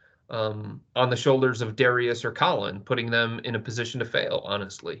as on the shoulders of Darius or Colin, putting them in a position to fail,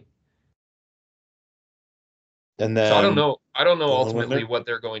 honestly. And then so I don't know Dylan ultimately Windler? what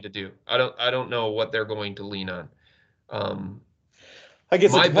they're going to do. I don't know what they're going to lean on. I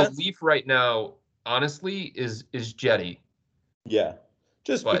guess my it depends. belief right now, honestly, is Jetty. Yeah.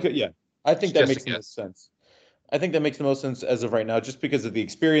 I think that makes the most sense. I think that makes the most sense as of right now, just because of the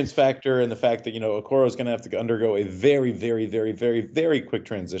experience factor and the fact that, Okoro is going to have to undergo a very, very, very, very, very quick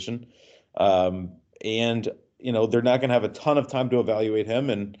transition. And they're not going to have a ton of time to evaluate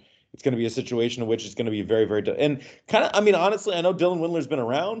him. And it's going to be a situation in which it's going to be very, very, and kind of, honestly, I know Dylan Windler's been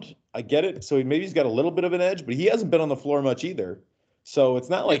around. I get it. So maybe he's got a little bit of an edge, but he hasn't been on the floor much either. So it's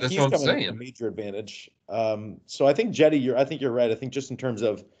not like he's coming up with a major advantage. So I think Jetty, I think you're right. I think just in terms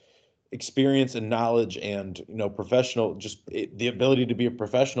of experience and knowledge and professional, just the ability to be a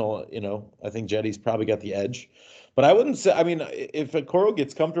professional, I think Jetty's probably got the edge. But I wouldn't say, if Okoro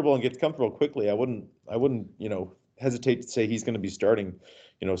gets comfortable quickly, I wouldn't hesitate to say he's going to be starting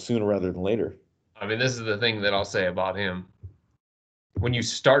sooner rather than later. This is the thing that I'll say about him. When you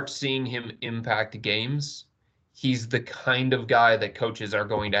start seeing him impact games, he's the kind of guy that coaches are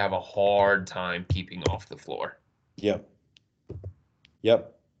going to have a hard time keeping off the floor. Yep.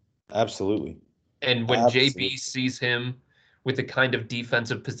 Absolutely. And when JB sees him with the kind of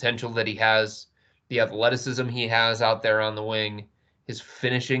defensive potential that he has, the athleticism he has out there on the wing, his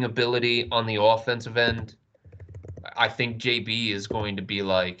finishing ability on the offensive end, I think JB is going to be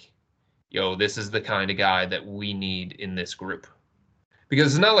like, yo, this is the kind of guy that we need in this group.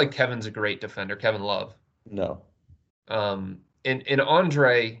 Because it's not like Kevin's a great defender, Kevin Love. No. And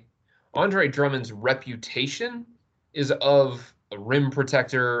Andre Drummond's reputation is of a rim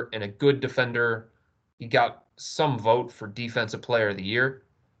protector and a good defender. He got some vote for Defensive Player of the Year,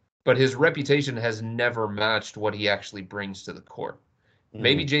 but his reputation has never matched what he actually brings to the court.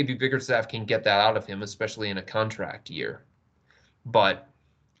 Maybe JB Bickerstaff can get that out of him, especially in a contract year. But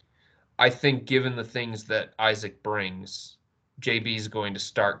I think given the things that Isaac brings, JB is going to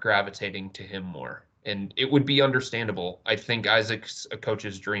start gravitating to him more. And it would be understandable. I think Isaac's a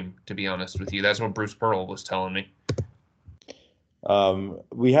coach's dream, to be honest with you. That's what Bruce Pearl was telling me.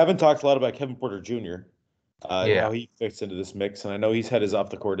 We haven't talked a lot about Kevin Porter Jr. And how he fits into this mix. And I know he's had his off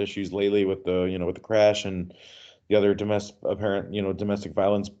the court issues lately with the crash and the other domestic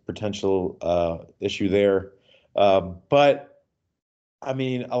violence potential issue there. But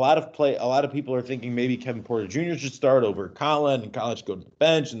a lot of people are thinking maybe Kevin Porter Jr. should start over Colin, and Colin should go to the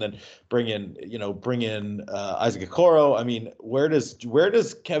bench, and then bring in Isaac Okoro. Where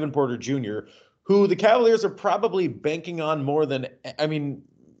does Kevin Porter Jr., who the Cavaliers are probably banking on more than, I mean,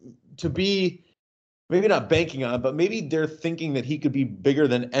 to be maybe not banking on, but maybe they're thinking that he could be bigger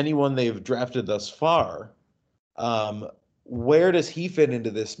than anyone they've drafted thus far. Where does he fit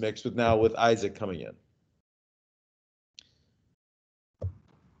into this mix with Isaac coming in?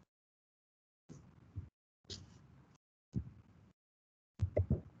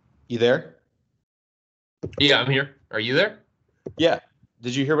 You there? Yeah, I'm here. Are you there? Yeah.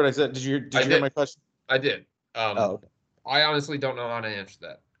 Did you hear what I said? Did you hear my question? I did. Okay. I honestly don't know how to answer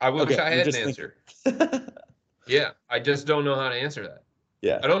that. I wish I had an answer. Yeah, I just don't know how to answer that.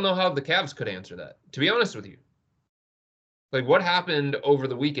 Yeah. I don't know how the Cavs could answer that, to be honest with you. Like, what happened over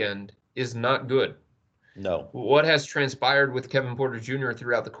the weekend is not good. No. What has transpired with Kevin Porter Jr.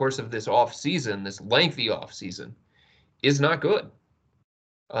 throughout the course of this offseason, this lengthy offseason, is not good.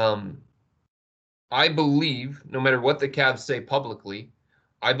 I believe, no matter what the Cavs say publicly,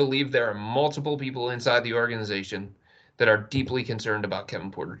 I believe there are multiple people inside the organization that are deeply concerned about Kevin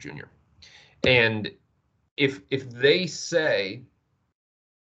Porter Jr. And if they say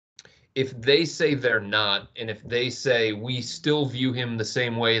they're not, and if they say we still view him the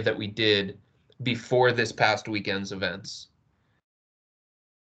same way that we did before this past weekend's events,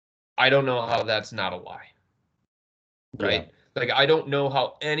 I don't know how that's not a lie. Right? Yeah. Like, I don't know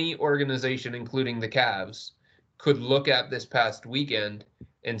how any organization, including the Cavs, could look at this past weekend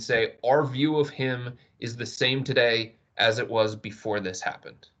and say our view of him is the same today as it was before this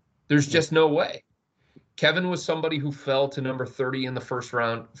happened. There's just no way. Kevin was somebody who fell to number 30 in the first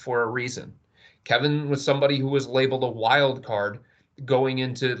round for a reason. Kevin was somebody who was labeled a wild card going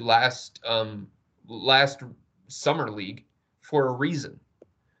into last summer league for a reason.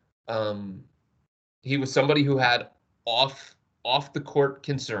 He was somebody who had off the court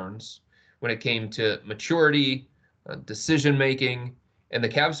concerns when it came to maturity, decision making, and the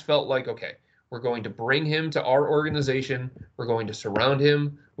Cavs felt like, okay, we're going to bring him to our organization. We're going to surround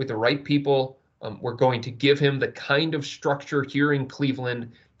him with the right people. We're going to give him the kind of structure here in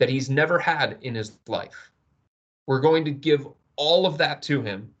Cleveland that he's never had in his life. We're going to give all of that to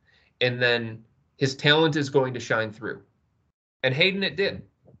him, and then his talent is going to shine through. And Hayden, it did.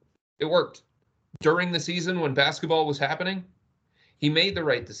 It worked. During the season when basketball was happening, he made the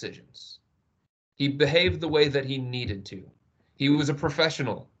right decisions. He behaved the way that he needed to. He was a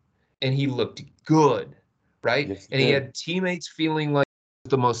professional, and he looked good, right? Yes, and he had teammates feeling like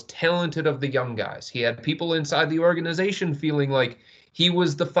the most talented of the young guys. He had people inside the organization feeling like he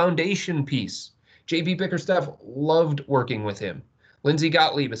was the foundation piece. J.B. Bickerstaff loved working with him. Lindsey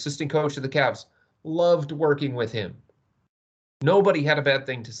Gottlieb, assistant coach of the Cavs, loved working with him. Nobody had a bad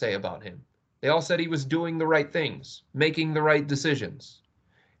thing to say about him. They all said he was doing the right things, making the right decisions,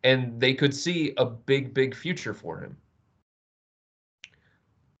 and they could see a big, big future for him.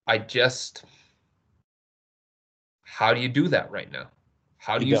 How do you do that right now?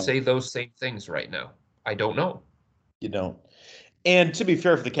 How do you say those same things right now? I don't know. You don't. And to be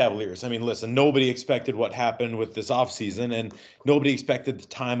fair for the Cavaliers, I mean, listen, nobody expected what happened with this offseason, and nobody expected the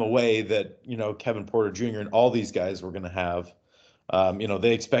time away that, Kevin Porter Jr. and all these guys were going to have.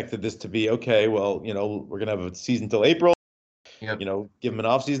 They expected this to be, okay, well, we're going to have a season till April, yep. Give them an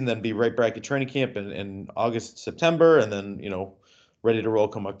offseason, then be right back at training camp in August, September, and then, ready to roll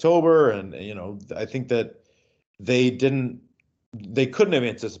come October. And, I think that they couldn't have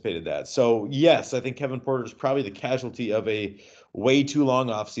anticipated that. So, yes, I think Kevin Porter is probably the casualty of a way too long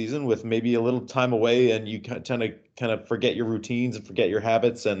offseason with maybe a little time away, and you tend to kind of forget your routines and forget your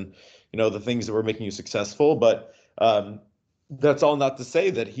habits and, the things that were making you successful. But that's all not to say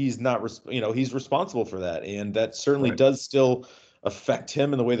that he's not, he's responsible for that. And that certainly does still affect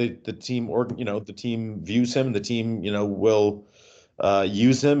him in the way that the team the team views him. The team, will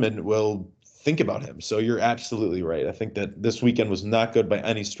use him and will think about him. So you're absolutely right. I think that this weekend was not good by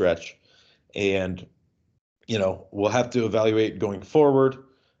any stretch. And, we'll have to evaluate going forward.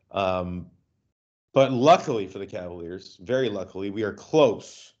 But luckily for the Cavaliers, very luckily, we are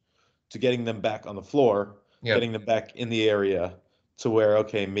close to getting them back on the floor, getting them back in the area to where,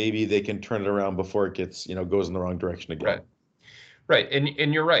 okay, maybe they can turn it around before it gets, goes in the wrong direction again. Right.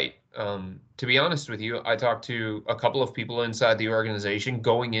 And you're right. To be honest with you, I talked to a couple of people inside the organization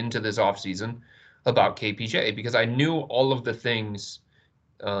going into this offseason about KPJ because I knew all of the things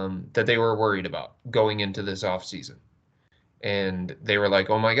that they were worried about going into this offseason. And they were like,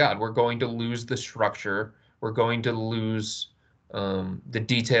 oh my God, we're going to lose the structure. We're going to lose the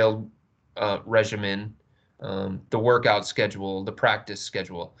detailed regimen, the workout schedule, the practice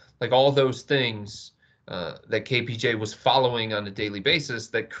schedule, like all those things that KPJ was following on a daily basis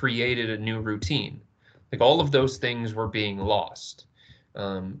that created a new routine. Like all of those things were being lost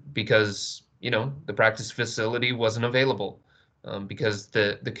because the practice facility wasn't available because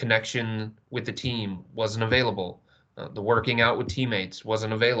the connection with the team wasn't available. The working out with teammates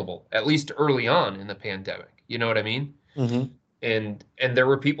wasn't available, at least early on in the pandemic. You know what I mean? Mm-hmm. And there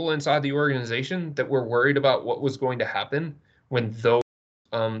were people inside the organization that were worried about what was going to happen when those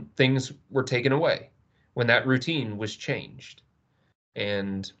things were taken away, when that routine was changed.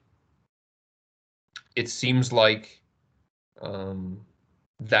 And it seems like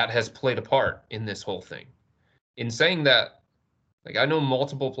that has played a part in this whole thing. In saying that, like, I know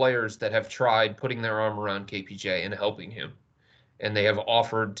multiple players that have tried putting their arm around KPJ and helping him, and they have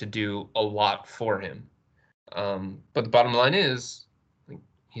offered to do a lot for him. But the bottom line is, like,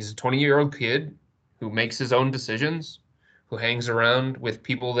 he's a 20-year-old kid who makes his own decisions, who hangs around with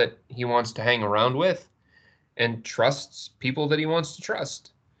people that he wants to hang around with, and trusts people that he wants to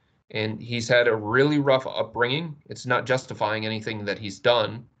trust. And he's had a really rough upbringing. It's not justifying anything that he's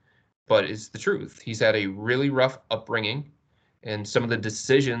done, but it's the truth. He's had a really rough upbringing, and some of the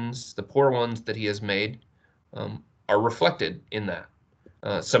decisions, the poor ones that he has made, are reflected in that.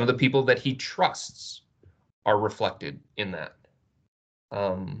 Some of the people that he trusts are reflected in that.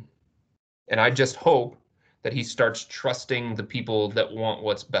 And I just hope that he starts trusting the people that want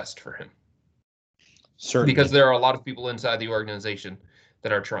what's best for him. Certainly. Because there are a lot of people inside the organization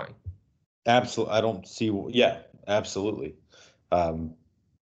that are trying. Absolutely. I don't see. Yeah, absolutely.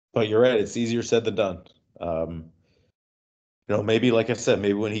 But you're right. It's easier said than done. Maybe, like I said,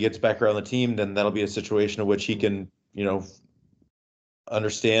 maybe when he gets back around the team, then that'll be a situation in which he can,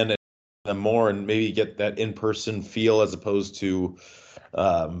 understand them more and maybe get that in-person feel as opposed to,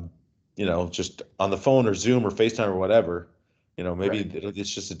 just on the phone or Zoom or FaceTime or whatever. Maybe Right.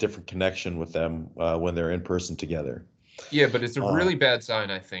 it's just a different connection with them when they're in person together. Yeah, but it's a really bad sign,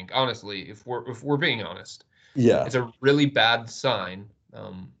 I think. Honestly, if we're being honest, Yeah. it's a really bad sign.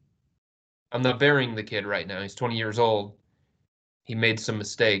 I'm not burying the kid right now. He's 20 years old. He made some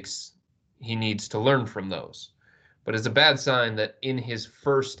mistakes. He needs to learn from those. But it's a bad sign that in his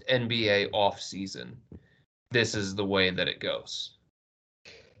first NBA offseason, this is the way that it goes.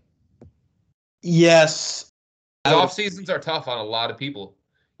 Yes. Off seasons are tough on a lot of people.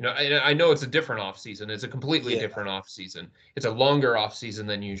 I know it's a different off season. It's a completely different off season. It's a longer off season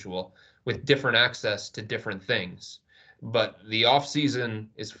than usual with different access to different things. But the off season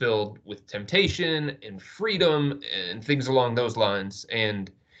is filled with temptation and freedom and things along those lines.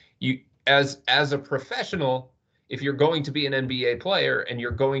 And you, as a professional, if you're going to be an NBA player and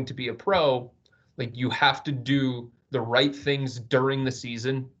you're going to be a pro, like, you have to do the right things during the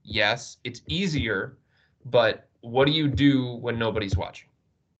season. Yes, it's easier, but what do you do when nobody's watching?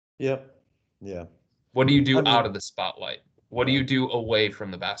 Yep. Yeah. What do you do I mean, out of the spotlight? What do you do away from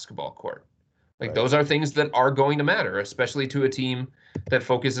the basketball court? Like, right. those are things that are going to matter, especially to a team that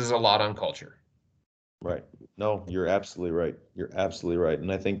focuses a lot on culture. Right. No, you're absolutely right. You're absolutely right.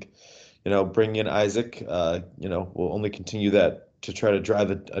 And I think, bringing in Isaac, will only continue that to try to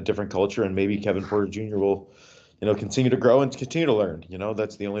drive a different culture. And maybe Kevin Porter Jr. will, continue to grow and continue to learn.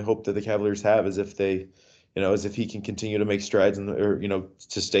 That's the only hope that the Cavaliers have is if they, as if he can continue to make strides to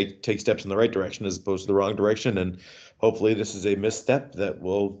take steps in the right direction as opposed to the wrong direction. And hopefully this is a misstep that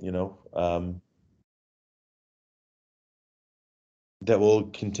will, that will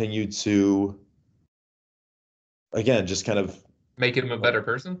continue to, again, just kind of make him a better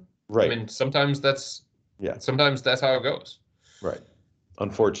person. right. I mean, sometimes that's Yeah. Sometimes that's how it goes. Right.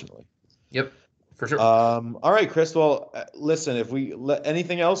 Unfortunately. Yep, for sure. All right, Chris. Well, listen, if we let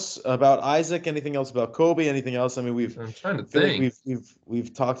anything else about Isaac, anything else about Kobe, anything else, I mean, I'm trying to feel like think.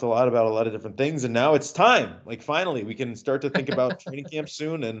 we've talked a lot about a lot of different things, and now it's time. Like, finally, we can start to think about training camp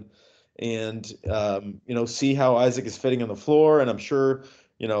soon and see how Isaac is fitting on the floor. And I'm sure,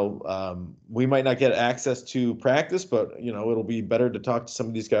 we might not get access to practice, but it'll be better to talk to some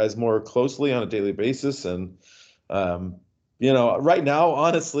of these guys more closely on a daily basis. And right now,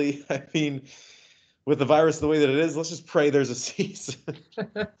 honestly, I mean, with the virus the way that it is, let's just pray there's a season.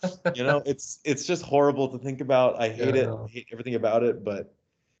 It's just horrible to think about. I hate it. I hate everything about it, but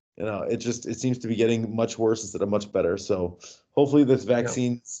it seems to be getting much worse instead of much better. So hopefully this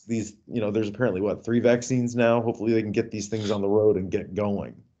vaccines, there's apparently 3 vaccines now. Hopefully they can get these things on the road and get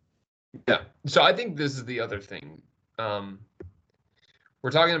going. Yeah. So I think this is the other thing.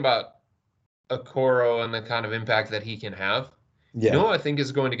 We're talking about Okoro and the kind of impact that he can have. Yeah. You know what I think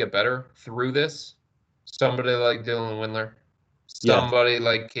is going to get better through this? Somebody like Dylan Windler, somebody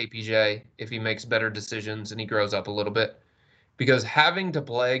like KPJ, if he makes better decisions and he grows up a little bit. Because having to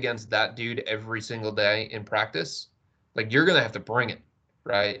play against that dude every single day in practice, like, you're going to have to bring it,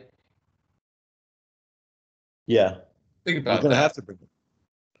 right? Yeah. Think about You're going to that. have to bring it.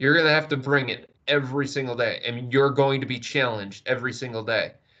 You're going to have to bring it every single day. I mean, you're going to be challenged every single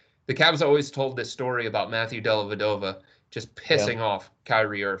day. The Cavs always told this story about Matthew Dellavedova just Yeah. pissing off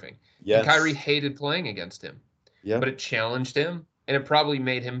Kyrie Irving. And Kyrie Yes. hated playing against him, Yeah. but it challenged him and it probably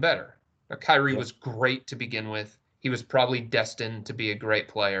made him better. Now, Kyrie Yeah. was great to begin with. He was probably destined to be a great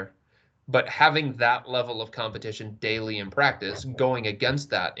player. But having that level of competition daily in practice, going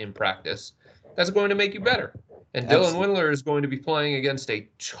against that in practice, that's going to make you better. And Dylan Absolutely. Windler is going to be playing against a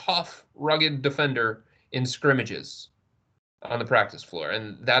tough, rugged defender in scrimmages on the practice floor.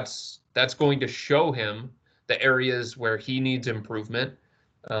 And that's going to show him the areas where he needs improvement,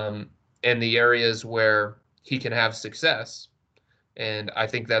 um, and the areas where he can have success. And I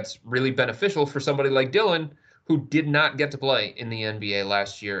think that's really beneficial for somebody like Dylan, who did not get to play in the NBA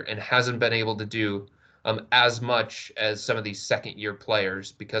last year and hasn't been able to do as much as some of these second-year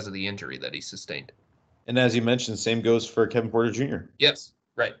players because of the injury that he sustained. And as you mentioned, same goes for Kevin Porter Jr. Yes,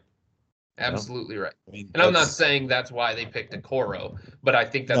 right. You know, Absolutely right. I mean, And I'm not saying that's why they picked Okoro, but I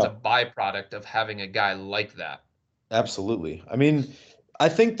think that's a no, byproduct of having a guy like that. absolutely. I mean, I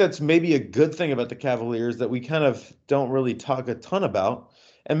think that's maybe a good thing about the Cavaliers that we kind of don't really talk a ton about,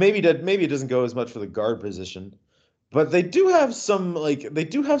 and maybe it doesn't go as much for the guard position, but they do have some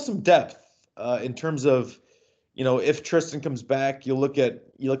depth in terms of, if Tristan comes back, you look at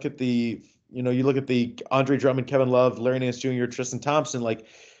the Andre Drummond, Kevin Love, Larry Nance Jr., Tristan Thompson, like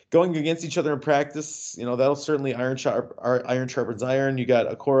going against each other in practice. That'll certainly iron sharpens iron. You got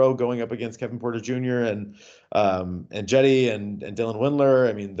Okoro going up against Kevin Porter Jr. and Jetty and Dylan Windler.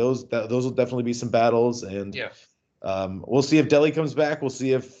 I mean, those will definitely be some battles, and Yeah. we'll see if Delly comes back. We'll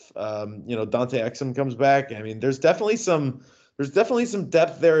see if Dante Exum comes back. I mean, there's definitely some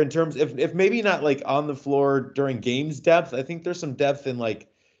depth there in terms, if maybe not like on the floor during games depth. I think there's some depth in, like,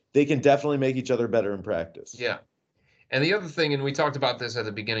 they can definitely make each other better in practice. Yeah. And the other thing, and we talked about this at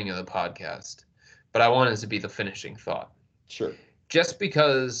the beginning of the podcast, but I wanted to be the finishing thought. Sure. Just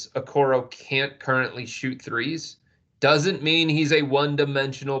because Okoro can't currently shoot threes doesn't mean he's a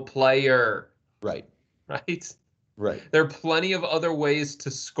one-dimensional player, Right. right? Right. There are plenty of other ways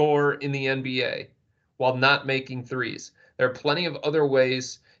to score in the NBA while not making threes. There are plenty of other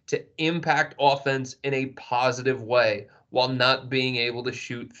ways to impact offense in a positive way while not being able to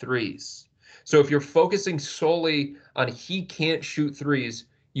shoot threes. So if you're focusing solely on he can't shoot threes,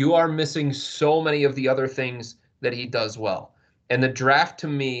 you are missing so many of the other things that he does well. And the draft, to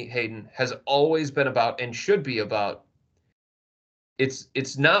me, Hayden, has always been about, and should be about,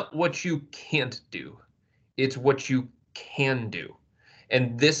 it's not what you can't do. It's what you can do.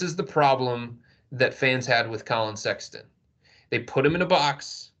 And this is the problem that fans had with Colin Sexton. They put him in a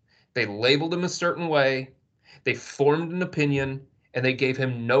box, they labeled him a certain way, they formed an opinion, and they gave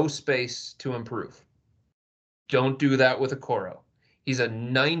him no space to improve. Don't do that with Okoro. He's a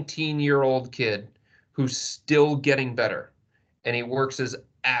 19-year-old kid who's still getting better, and he works his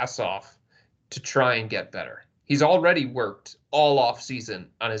ass off to try and get better. He's already worked all off season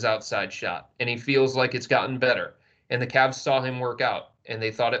on his outside shot, and he feels like it's gotten better. And the Cavs saw him work out, and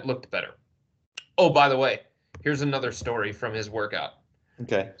they thought it looked better. Oh, by the way, here's another story from his workout.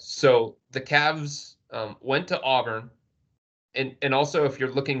 Okay. So the Cavs went to Auburn, and also if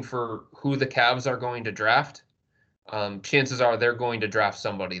you're looking for who the Cavs are going to draft, chances are they're going to draft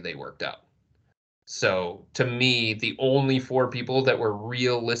somebody they worked out. So to me, the only four people that were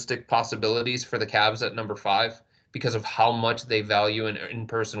realistic possibilities for the Cavs at number 5, because of how much they value an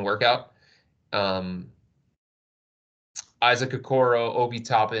in-person workout, Isaac Okoro, Obi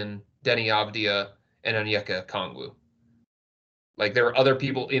Toppin, Denny Avdia, and Onyeka Okongwu. Like, there were other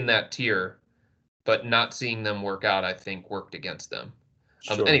people in that tier, but not seeing them work out, I think, worked against them.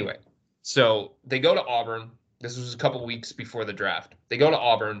 Sure. Anyway, so they go to Auburn. This was a couple weeks before the draft. They go to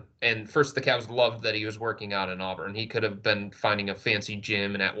Auburn, and first the Cavs loved that he was working out in Auburn. He could have been finding a fancy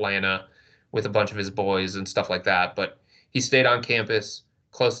gym in Atlanta with a bunch of his boys and stuff like that, but he stayed on campus,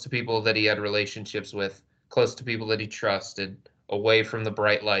 close to people that he had relationships with, close to people that he trusted, away from the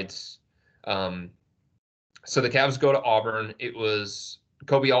bright lights. So the Cavs go to Auburn. It was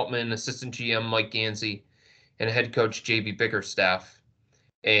Kobe Altman, assistant GM Mike Gansey, and head coach JB Bickerstaff.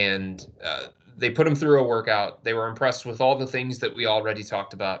 And they put him through a workout. They were impressed with all the things that we already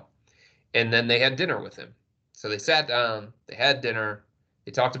talked about. And then they had dinner with him. So they sat down, they had dinner,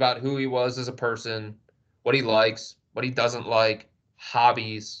 they talked about who he was as a person, what he likes, what he doesn't like,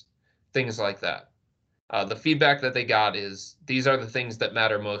 hobbies, things like that. The feedback that they got is these are the things that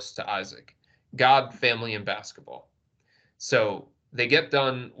matter most to Isaac: God, family, and basketball. So they get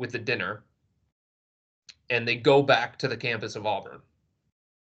done with the dinner and they go back to the campus of Auburn.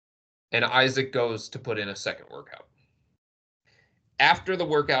 And Isaac goes to put in a second workout. after the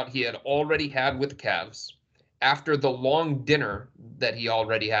workout he had already had with the Cavs, after the long dinner that he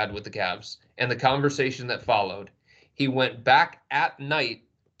already had with the Cavs, and the conversation that followed, he went back at night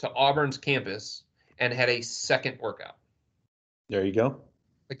to Auburn's campus and had a second workout. There you go.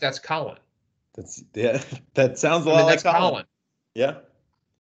 Like, that's Colin. That sounds a lot like that's Colin. Yeah.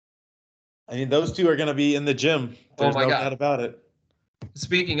 I mean, those two are going to be in the gym. There's no doubt about it.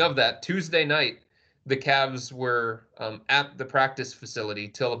 Speaking of that, Tuesday night, the Cavs were at the practice facility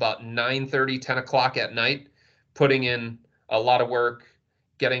till about 9:30, 10 o'clock at night, putting in a lot of work,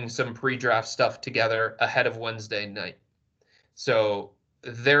 getting some pre-draft stuff together ahead of Wednesday night. So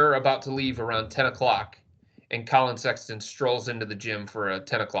they're about to leave around 10 o'clock, and Colin Sexton strolls into the gym for a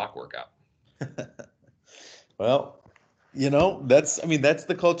 10 o'clock workout. Well, that's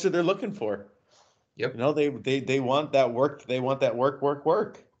the culture they're looking for. Yep. They want that work. They want that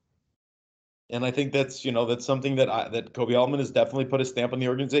work. And I think that's something that Kobe Altman has definitely put a stamp on the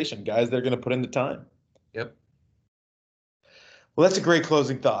organization. Guys, they're going to put in the time. Yep. Well, that's a great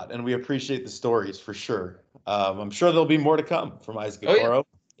closing thought, and we appreciate the stories for sure. I'm sure there'll be more to come from Isaac Okoro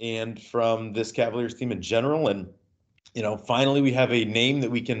and from this Cavaliers team in general. And finally, we have a name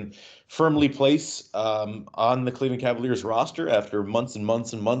that we can firmly place on the Cleveland Cavaliers roster after months and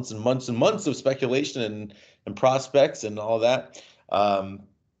months and months and months and months of speculation and prospects and all that. I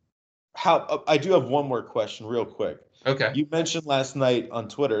do have one more question real quick. Okay. You mentioned last night on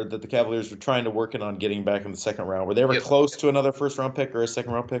Twitter that the Cavaliers were trying to work on getting back in the second round. Were they ever close to another first-round pick or a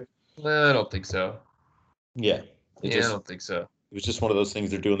second-round pick? I don't think so. Yeah. I don't think so. It was just one of those things.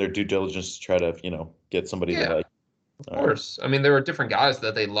 They're doing their due diligence to try to, get somebody they like. Of course. I mean, there were different guys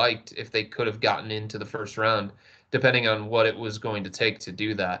that they liked if they could have gotten into the first round, depending on what it was going to take to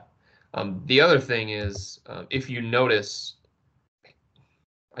do that. The other thing is, if you notice,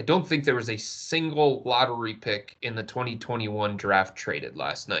 I don't think there was a single lottery pick in the 2021 draft traded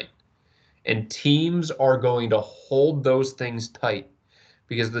last night. And teams are going to hold those things tight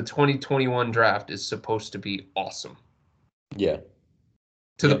because the 2021 draft is supposed to be awesome. Yeah.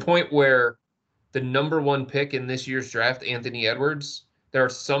 To the point where the number one pick in this year's draft, Anthony Edwards, there are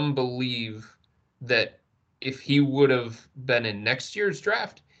some believe that if he would have been in next year's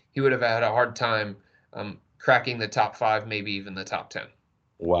draft, he would have had a hard time cracking the top 5, maybe even the top 10.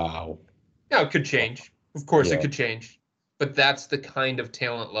 Wow. Now, it could change. Of course, it could change. But that's the kind of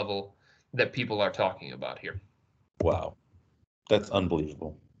talent level that people are talking about here. Wow. That's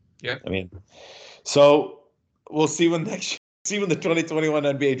unbelievable. Yeah. I mean, so we'll see when the 2021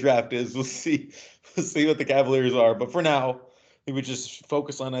 NBA draft is. We'll see what the Cavaliers are. But for now, we would just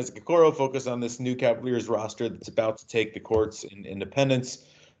focus on Isaac Okoro, focus on this new Cavaliers roster that's about to take the courts in Independence.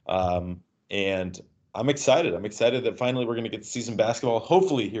 And I'm excited. I'm excited that finally we're going to get to see some basketball,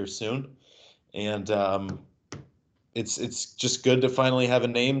 hopefully here soon. And it's just good to finally have a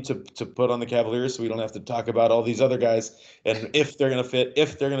name to put on the Cavaliers so we don't have to talk about all these other guys and if they're going to fit,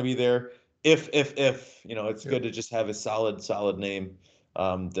 if they're going to be there, if it's good to just have a solid name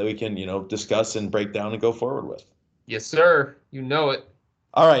that we can, discuss and break down and go forward with. Yes, sir. You know it.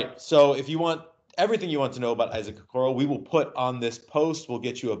 All right. So if you want everything you want to know about Isaac Okoro, we will put on this post. We'll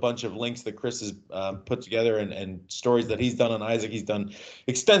get you a bunch of links that Chris has put together and stories that he's done on Isaac. He's done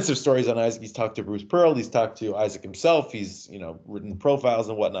extensive stories on Isaac. He's talked to Bruce Pearl. He's talked to Isaac himself. He's, written profiles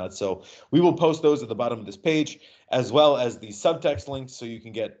and whatnot. So we will post those at the bottom of this page, as well as the subtext links so you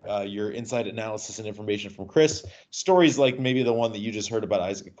can get your inside analysis and information from Chris. Stories like maybe the one that you just heard about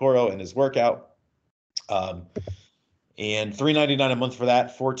Isaac Okoro and his workout. And $3.99 a month for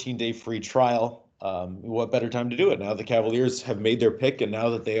that 14-day free trial. What better time to do it? Now the Cavaliers have made their pick, and now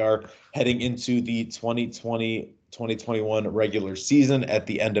that they are heading into the 2020-2021 regular season at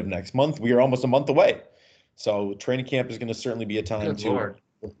the end of next month, we are almost a month away. So training camp is going to certainly be a time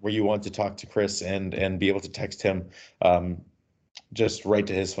where you want to talk to Chris and be able to text him just right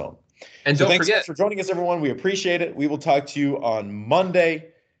to his phone. And so don't thanks forget for joining us, everyone. We appreciate it. We will talk to you on Monday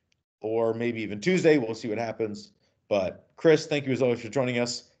or maybe even Tuesday. We'll see what happens. But Chris, thank you as always for joining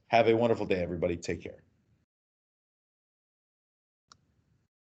us. Have a wonderful day, everybody. Take care.